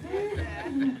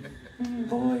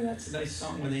 Boy, that's a nice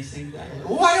song when they sing that way.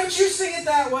 Why don't you sing it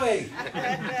that way?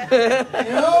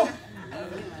 You know?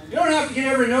 You don't have to get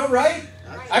every note right.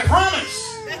 I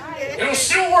promise. It'll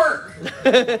still work.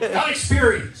 Got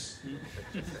experience.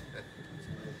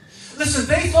 Listen,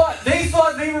 they thought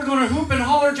they were going to hoop and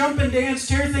holler, jump and dance,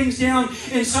 tear things down,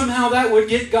 and somehow that would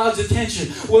get God's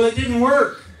attention. Well, it didn't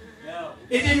work.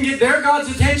 It didn't get their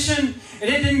God's attention, and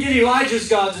it didn't get Elijah's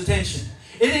God's attention.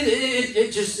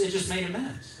 It just made a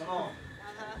mess. Come on.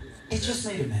 It just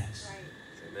made a mess.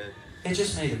 It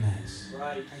just made a mess.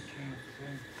 Right.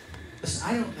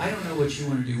 Listen, I don't know what you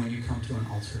want to do when you come to an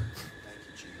altar.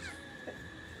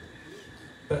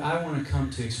 But I want to come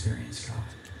to experience God.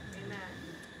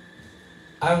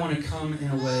 I want to come in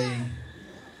a way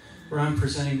where I'm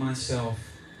presenting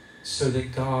myself so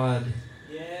that God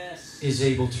is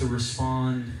able to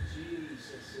respond.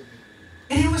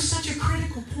 And it was such a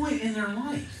critical point in their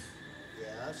life.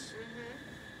 Yes.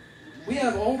 We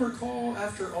have altar call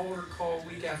after altar call,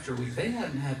 week after week. They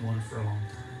hadn't had one for a long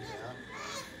time.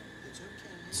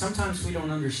 Sometimes we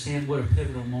don't understand what a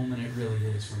pivotal moment it really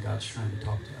is when God's trying to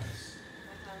talk to us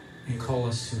and call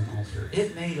us to an altar.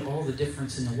 It made all the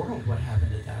difference in the world what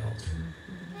happened at that altar.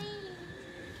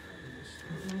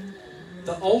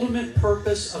 The ultimate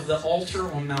purpose of the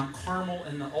altar on Mount Carmel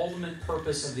and the ultimate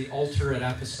purpose of the altar at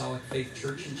Apostolic Faith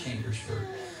Church in Chambersburg,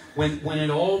 when it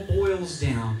all boils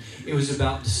down, it was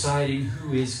about deciding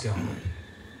who is God.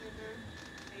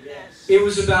 It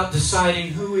was about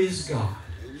deciding who is God.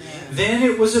 Then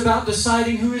it was about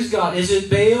deciding who is God. Is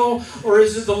it Baal or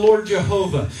is it the Lord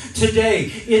Jehovah? Today,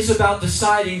 it's about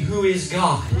deciding who is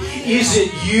God. Is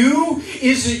it you?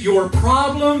 Is it your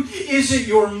problem? Is it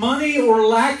your money or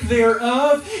lack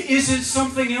thereof? Is it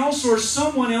something else or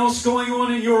someone else going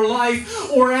on in your life?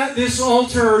 Or at this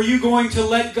altar, are you going to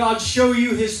let God show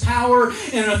you His power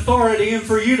and authority, and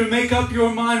for you to make up your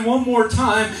mind one more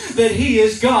time that He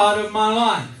is God of my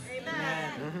life?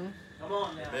 Amen. Come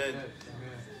on now. Amen.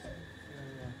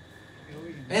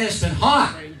 Man, it's been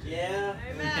hot. Yeah.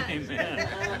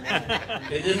 Amen.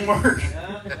 It didn't work.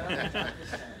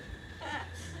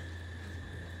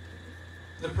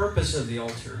 The purpose of the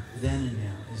altar then and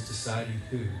now is deciding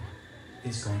who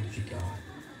is going to be God.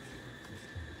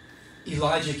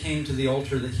 Elijah came to the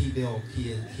altar that he built.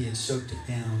 He had soaked it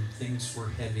down. Things were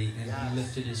heavy, and he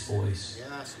lifted his voice.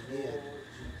 Yes, he did.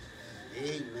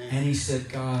 Amen. And he said,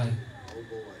 God, Oh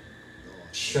boy.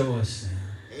 show us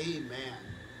now Amen.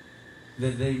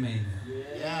 that they may know,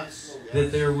 Yes.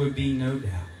 that there would be no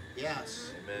doubt.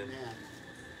 Yes. Amen. Amen.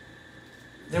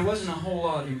 There wasn't a whole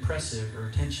lot impressive or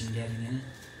attention getting in it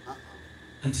Uh-uh.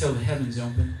 until the heavens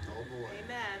opened Oh boy.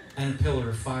 and a pillar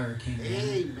of fire came down.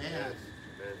 Amen.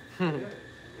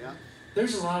 Yeah.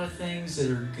 There's a lot of things that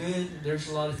are good. There's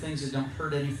a lot of things that don't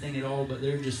hurt anything at all, but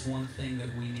there's just one thing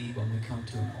that we need when we come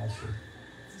to an altar.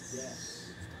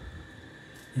 Yes.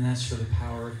 And that's for the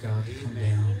power of God to come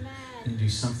down and do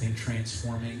something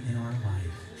transforming in our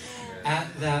life.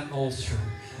 At that altar,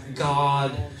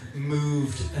 God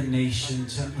moved a nation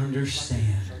to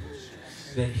understand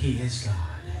that He is God.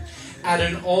 At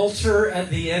an altar at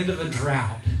the end of a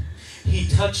drought, He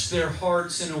touched their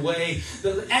hearts in a way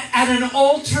that at an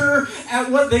altar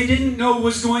at what they didn't know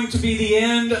was going to be the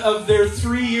end of their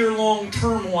 3-year-long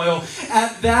turmoil.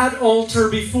 At that altar,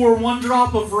 before one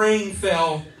drop of rain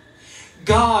fell,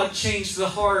 God changed the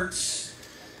hearts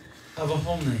of a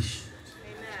whole nation.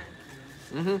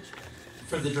 Mm-hmm.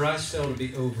 For the dry spell to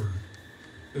be over,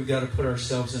 we've got to put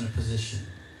ourselves in a position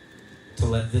to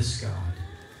let this God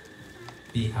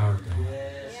be our God.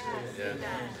 Yeah.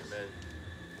 Amen.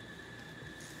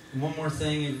 And one more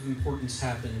thing of importance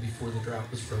happened before the drought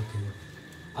was broken.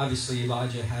 Obviously,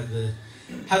 Elijah had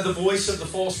the voice of the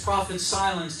false prophet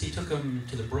silenced. He took them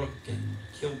to the brook and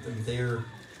killed them there.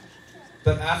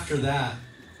 But after that,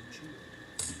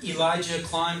 Elijah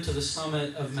climbed to the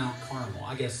summit of Mount Carmel.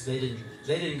 I guess they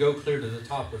didn't go clear to the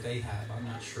top with Ahab. I'm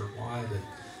not sure why, but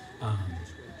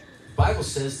the Bible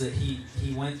says that he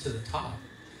went to the top.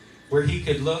 where he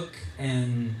could look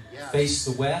and face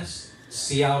the west,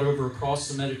 see out over across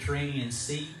the Mediterranean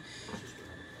Sea.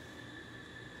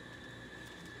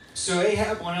 So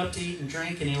Ahab went up to eat and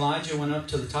drink, and Elijah went up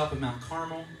to the top of Mount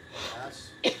Carmel.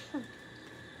 Yes.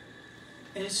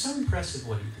 And it's so impressive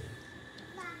what he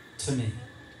did. To me,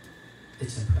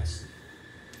 it's impressive.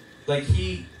 Like,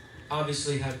 he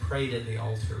obviously had prayed at the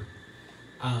altar.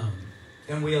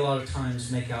 And we a lot of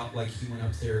times make out like he went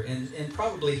up there. And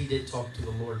probably he did talk to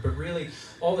the Lord. But really,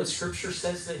 all that Scripture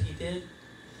says that he did,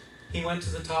 he went to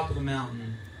the top of the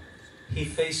mountain. He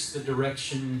faced the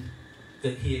direction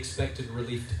that he expected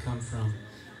relief to come from.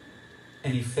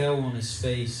 And he fell on his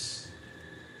face,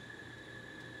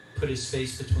 put his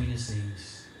face between his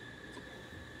knees.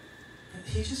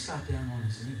 He just got down on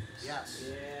his knees. Yes.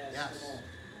 Yes.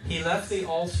 He left the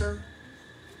altar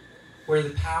where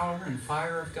the power and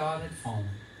fire of God had fallen.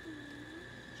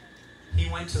 He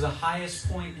went to the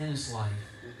highest point in his life.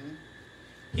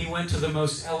 He went to the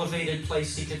most elevated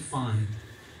place he could find,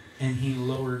 and he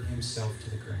lowered himself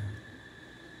to the ground.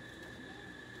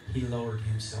 He lowered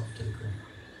himself to the ground.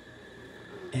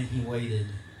 And he waited.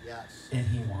 Yes. And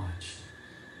he watched.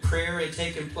 Prayer had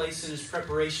taken place in his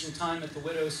preparation time at the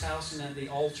widow's house and at the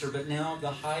altar, but now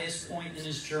the highest point in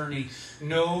his journey,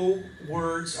 no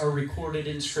words are recorded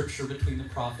in Scripture between the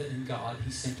prophet and God.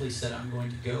 He simply said, I'm going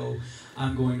to go.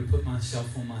 I'm going to put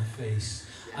myself on my face.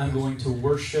 I'm going to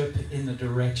worship in the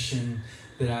direction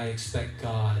that I expect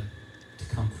God to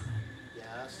come from.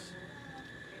 Yes.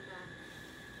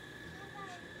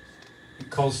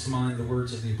 It calls to mind the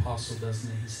words of the apostle,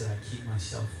 doesn't it? He said, I keep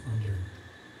myself under.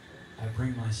 I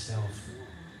bring myself.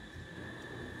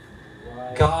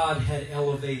 God had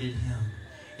elevated him.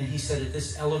 And he said, at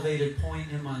this elevated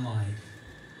point in my life,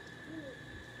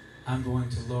 I'm going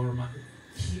to lower my...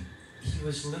 He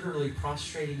was literally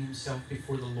prostrating himself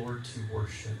before the Lord to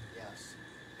worship. Yes.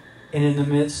 And in the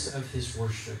midst of his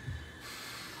worship,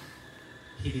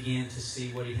 he began to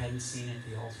see what he hadn't seen at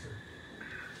the altar.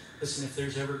 Listen, if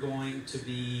there's ever going to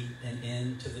be an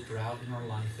end to the drought in our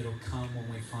life, it'll come when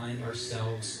we find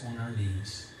ourselves on our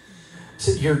knees.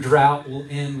 So your drought will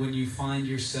end when you find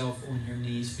yourself on your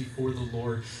knees before the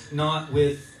Lord, not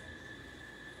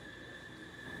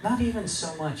even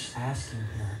so much asking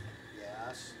Him,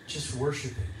 Yes. just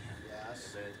worshiping Him.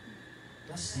 Yes.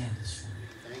 Let's stand this morning.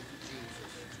 Thank you,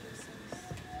 Jesus.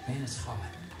 Man, it's hot.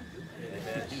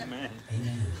 Amen.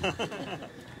 Amen.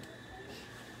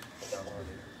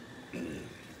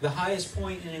 The highest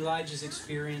point in Elijah's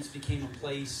experience became a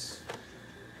place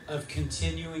of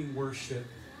continuing worship.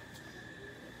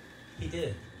 He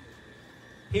did.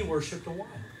 He worshiped a while.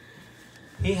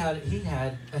 He had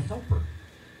a helper.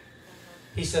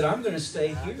 He said, I'm going to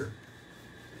stay here.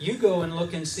 You go and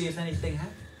look and see if anything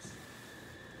happens.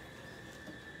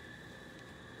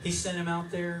 He sent him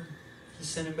out there. He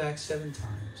sent him back 7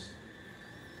 times.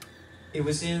 It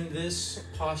was in this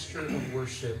posture of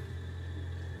worship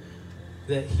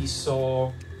that he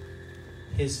saw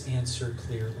his answer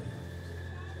clearly.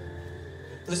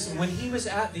 Listen, when he was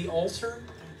at the altar,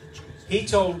 he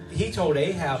told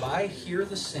Ahab, I hear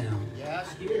the sound Yes.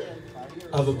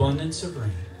 of abundance of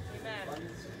rain.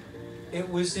 It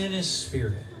was in his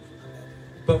spirit.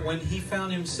 But when he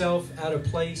found himself at a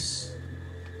place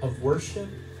of worship,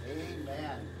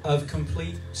 Amen. of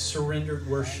complete surrendered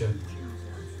worship,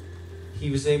 he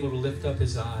was able to lift up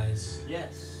his eyes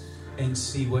and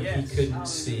see what he couldn't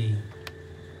see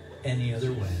any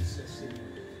other way.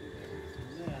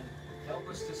 Help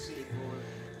us to see, Lord.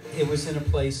 It was in a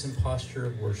place and posture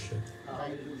of worship.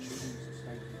 Thank you, Jesus.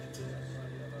 Thank you, Jesus.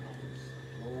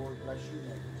 Lord, bless you.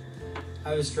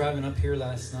 I was driving up here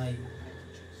last night,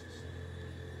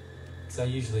 as I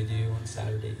usually do on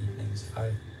Saturday evenings.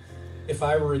 If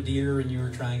I were a deer and you were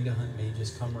trying to hunt me,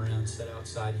 just come around, sit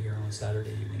outside here on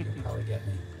Saturday evening. You'll probably get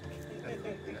me.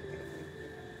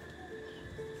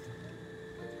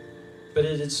 But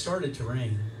it had started to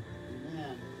rain.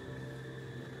 Amen.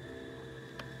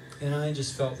 And I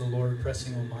just felt the Lord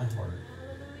pressing on my heart.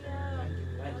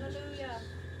 Hallelujah.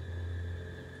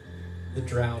 The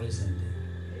drought is ending.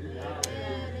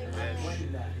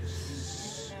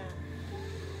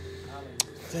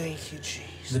 Thank you,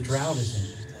 Jesus. The drought is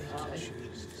ending.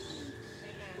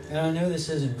 And I know this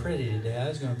isn't pretty today. I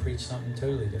was going to preach something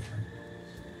totally different.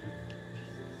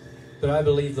 But I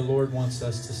believe the Lord wants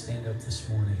us to stand up this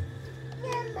morning.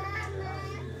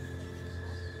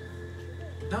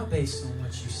 Not based on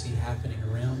what you see happening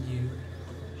around you.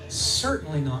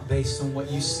 Certainly not based on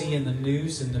what you see in the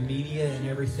news and the media and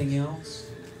everything else.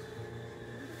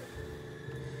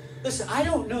 Listen, I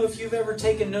don't know if you've ever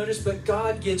taken notice, but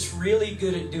God gets really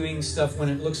good at doing stuff when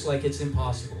it looks like it's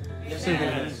impossible.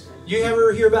 Yes. You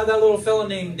ever hear about that little fella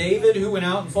named David who went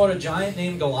out and fought a giant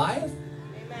named Goliath?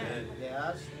 Amen.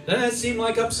 Yes. Doesn't that seem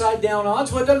like upside down odds?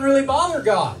 Well, it doesn't really bother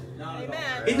God.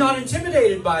 Amen. He's not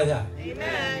intimidated by that.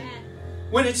 Amen.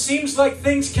 When it seems like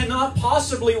things cannot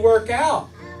possibly work out.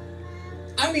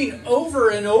 I mean, over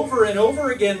and over and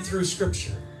over again through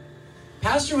Scripture.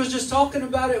 Pastor was just talking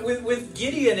about it with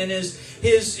Gideon and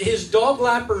his dog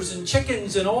lappers and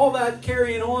chickens and all that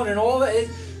carrying on and all that.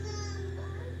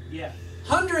 Yeah.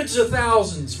 Hundreds of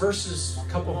thousands versus a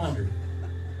couple hundred.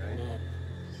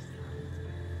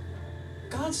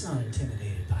 God's not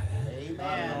intimidated by that.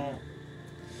 Amen.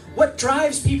 What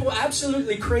drives people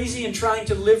absolutely crazy in trying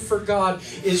to live for God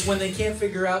is when they can't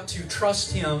figure out to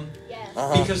trust Him,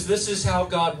 because this is how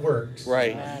God works.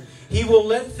 Right. He will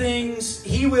let things,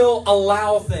 He will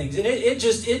allow things. And it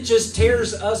just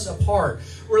tears us apart.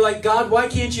 We're like, God, why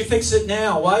can't you fix it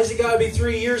now? Why has it got to be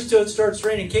 3 years till it starts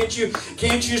raining? Can't you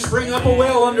spring up a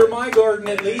well under my garden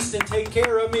at least and take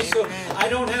care of me so I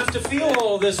don't have to feel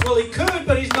all of this? Well, He could,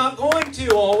 but He's not going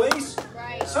to always.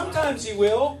 Sometimes He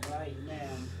will.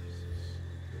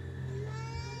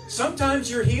 Sometimes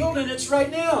you're healed and it's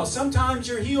right now. Sometimes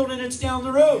you're healed and it's down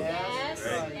the road. Yes.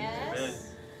 Right. Yes.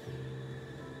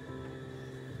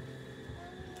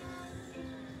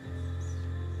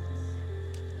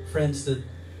 Friends, that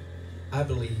I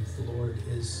believe the Lord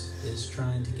is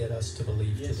trying to get us to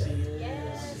believe today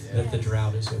that the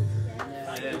drought is over.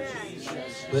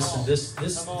 Listen,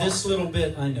 this little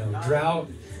bit I know.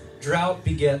 Drought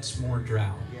begets more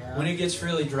drought. When it gets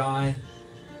really dry,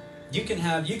 you can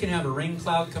have a rain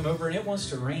cloud come over and it wants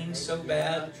to rain so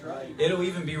bad. It'll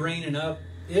even be raining up.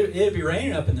 It'll be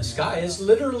raining up in the sky. It's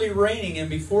literally raining, and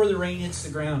before the rain hits the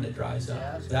ground, it dries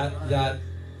up. That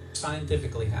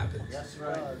scientifically happens. That's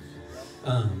right.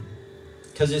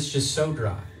 Because it's just so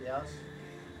dry. Yes.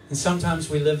 And sometimes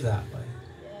we live that way.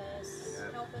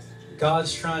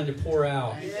 God's trying to pour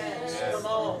out, Come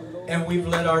on. and we've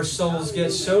let our souls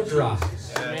get so dry.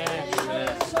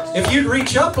 If you'd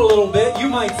reach up a little bit, you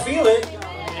might feel it.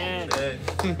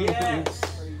 Yes.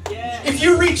 If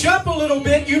you reach up a little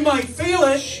bit, you might feel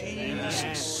it.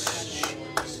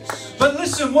 But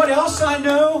listen, what else I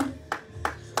know?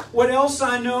 What else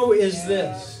I know is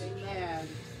this. Amen.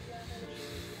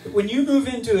 When you move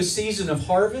into a season of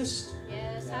harvest,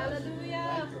 Yes,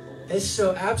 hallelujah. it's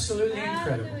so absolutely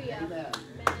incredible. Hallelujah. Amen.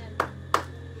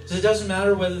 So it doesn't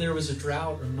matter whether there was a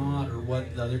drought or not, or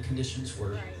what the other conditions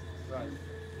were. Right.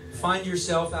 Find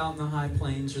yourself out in the high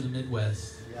plains or the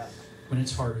Midwest Yes. when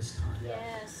it's harvest time.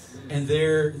 Yes. And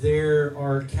there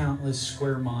are countless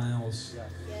square miles Yes.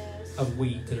 Yes. of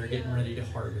wheat that are getting ready to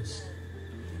harvest.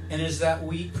 And as that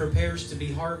wheat prepares to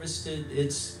be harvested,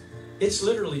 it's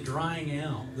literally drying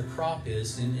out. The crop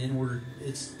is, and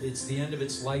it's the end of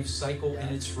its life cycle,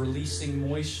 and it's releasing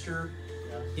moisture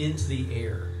into the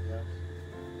air.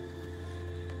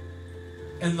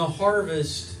 And the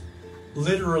harvest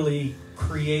literally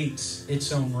creates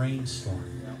its own rainstorm.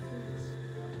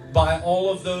 By all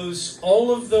of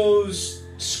those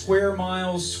square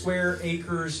miles, square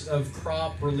acres of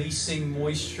crop releasing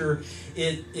moisture,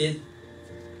 it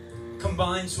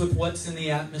combines with what's in the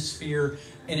atmosphere,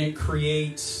 and it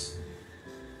creates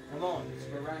Come on. It's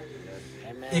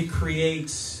miraculous. it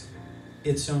creates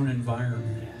its own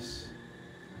environment.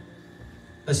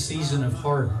 A season of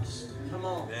harvest. Come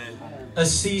on. A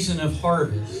season of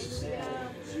harvest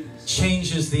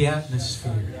changes the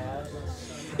atmosphere.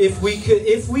 If we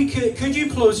could you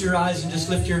close your eyes and just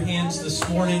lift your hands this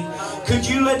morning? Could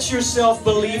you let yourself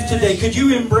believe today? Could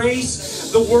you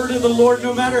embrace the word of the Lord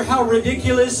no matter how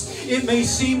ridiculous it may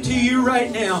seem to you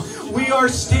right now? We are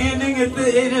standing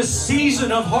in a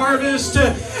season of harvest,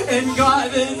 and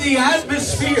God, the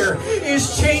atmosphere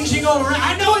is changing all around.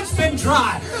 I know it's been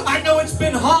dry. I know it's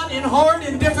been hot and hard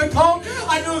and difficult.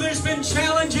 I know there's been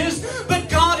challenges, but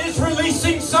God is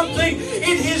releasing something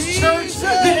in His church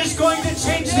that is going to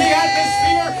change the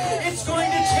atmosphere. It's going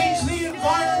to change the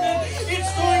environment.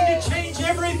 It's going to change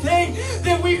everything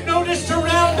that we've noticed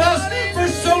around us for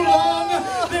so long.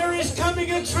 There is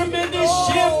coming a tremendous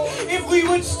shift if we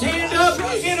would stand up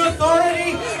in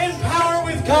authority and power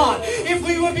with God. If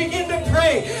we would begin to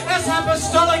pray as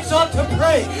apostolics ought to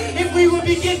pray. If we would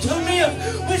begin to live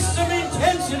with some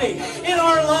intensity in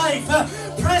our life,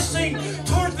 pressing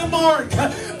toward the mark,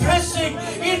 pressing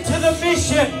into the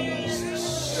mission,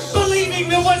 believing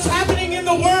that what's happening in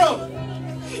the world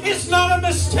is not a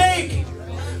mistake,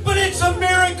 but it's a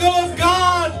miracle of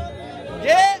God.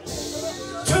 Yes.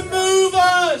 To move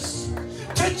us,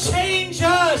 to change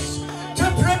us, to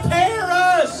prepare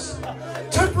us,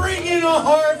 to bring in a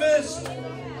harvest.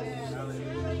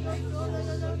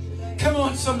 Come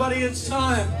on, somebody, it's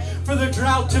time. for the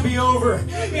drought to be over.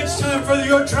 It's time for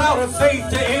your drought of faith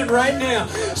to end right now.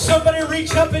 Somebody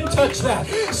reach up and touch that.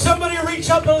 Somebody reach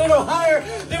up a little higher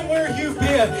than where you've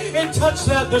been and touch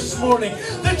that this morning.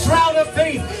 The drought of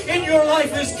faith in your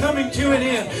life is coming to an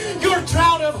end. Your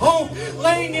drought of hope,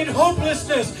 laying in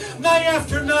hopelessness night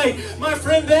after night, my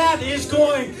friend, that is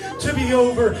going to be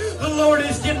over. The Lord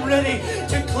is getting ready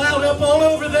to cloud up all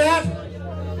over that.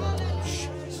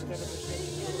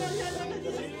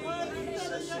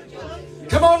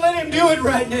 Come on, let Him do it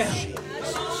right now.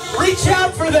 Reach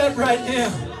out for that right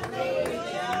now.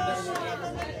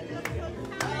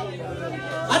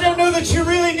 I don't know that you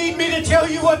really need me to tell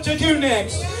you what to do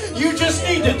next. You just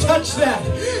need to touch that.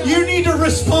 You need to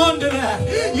respond to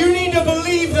that. You need to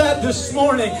believe that this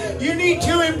morning. You need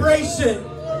to embrace it.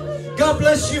 God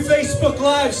bless you, Facebook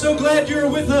Live. So glad you're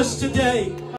with us today.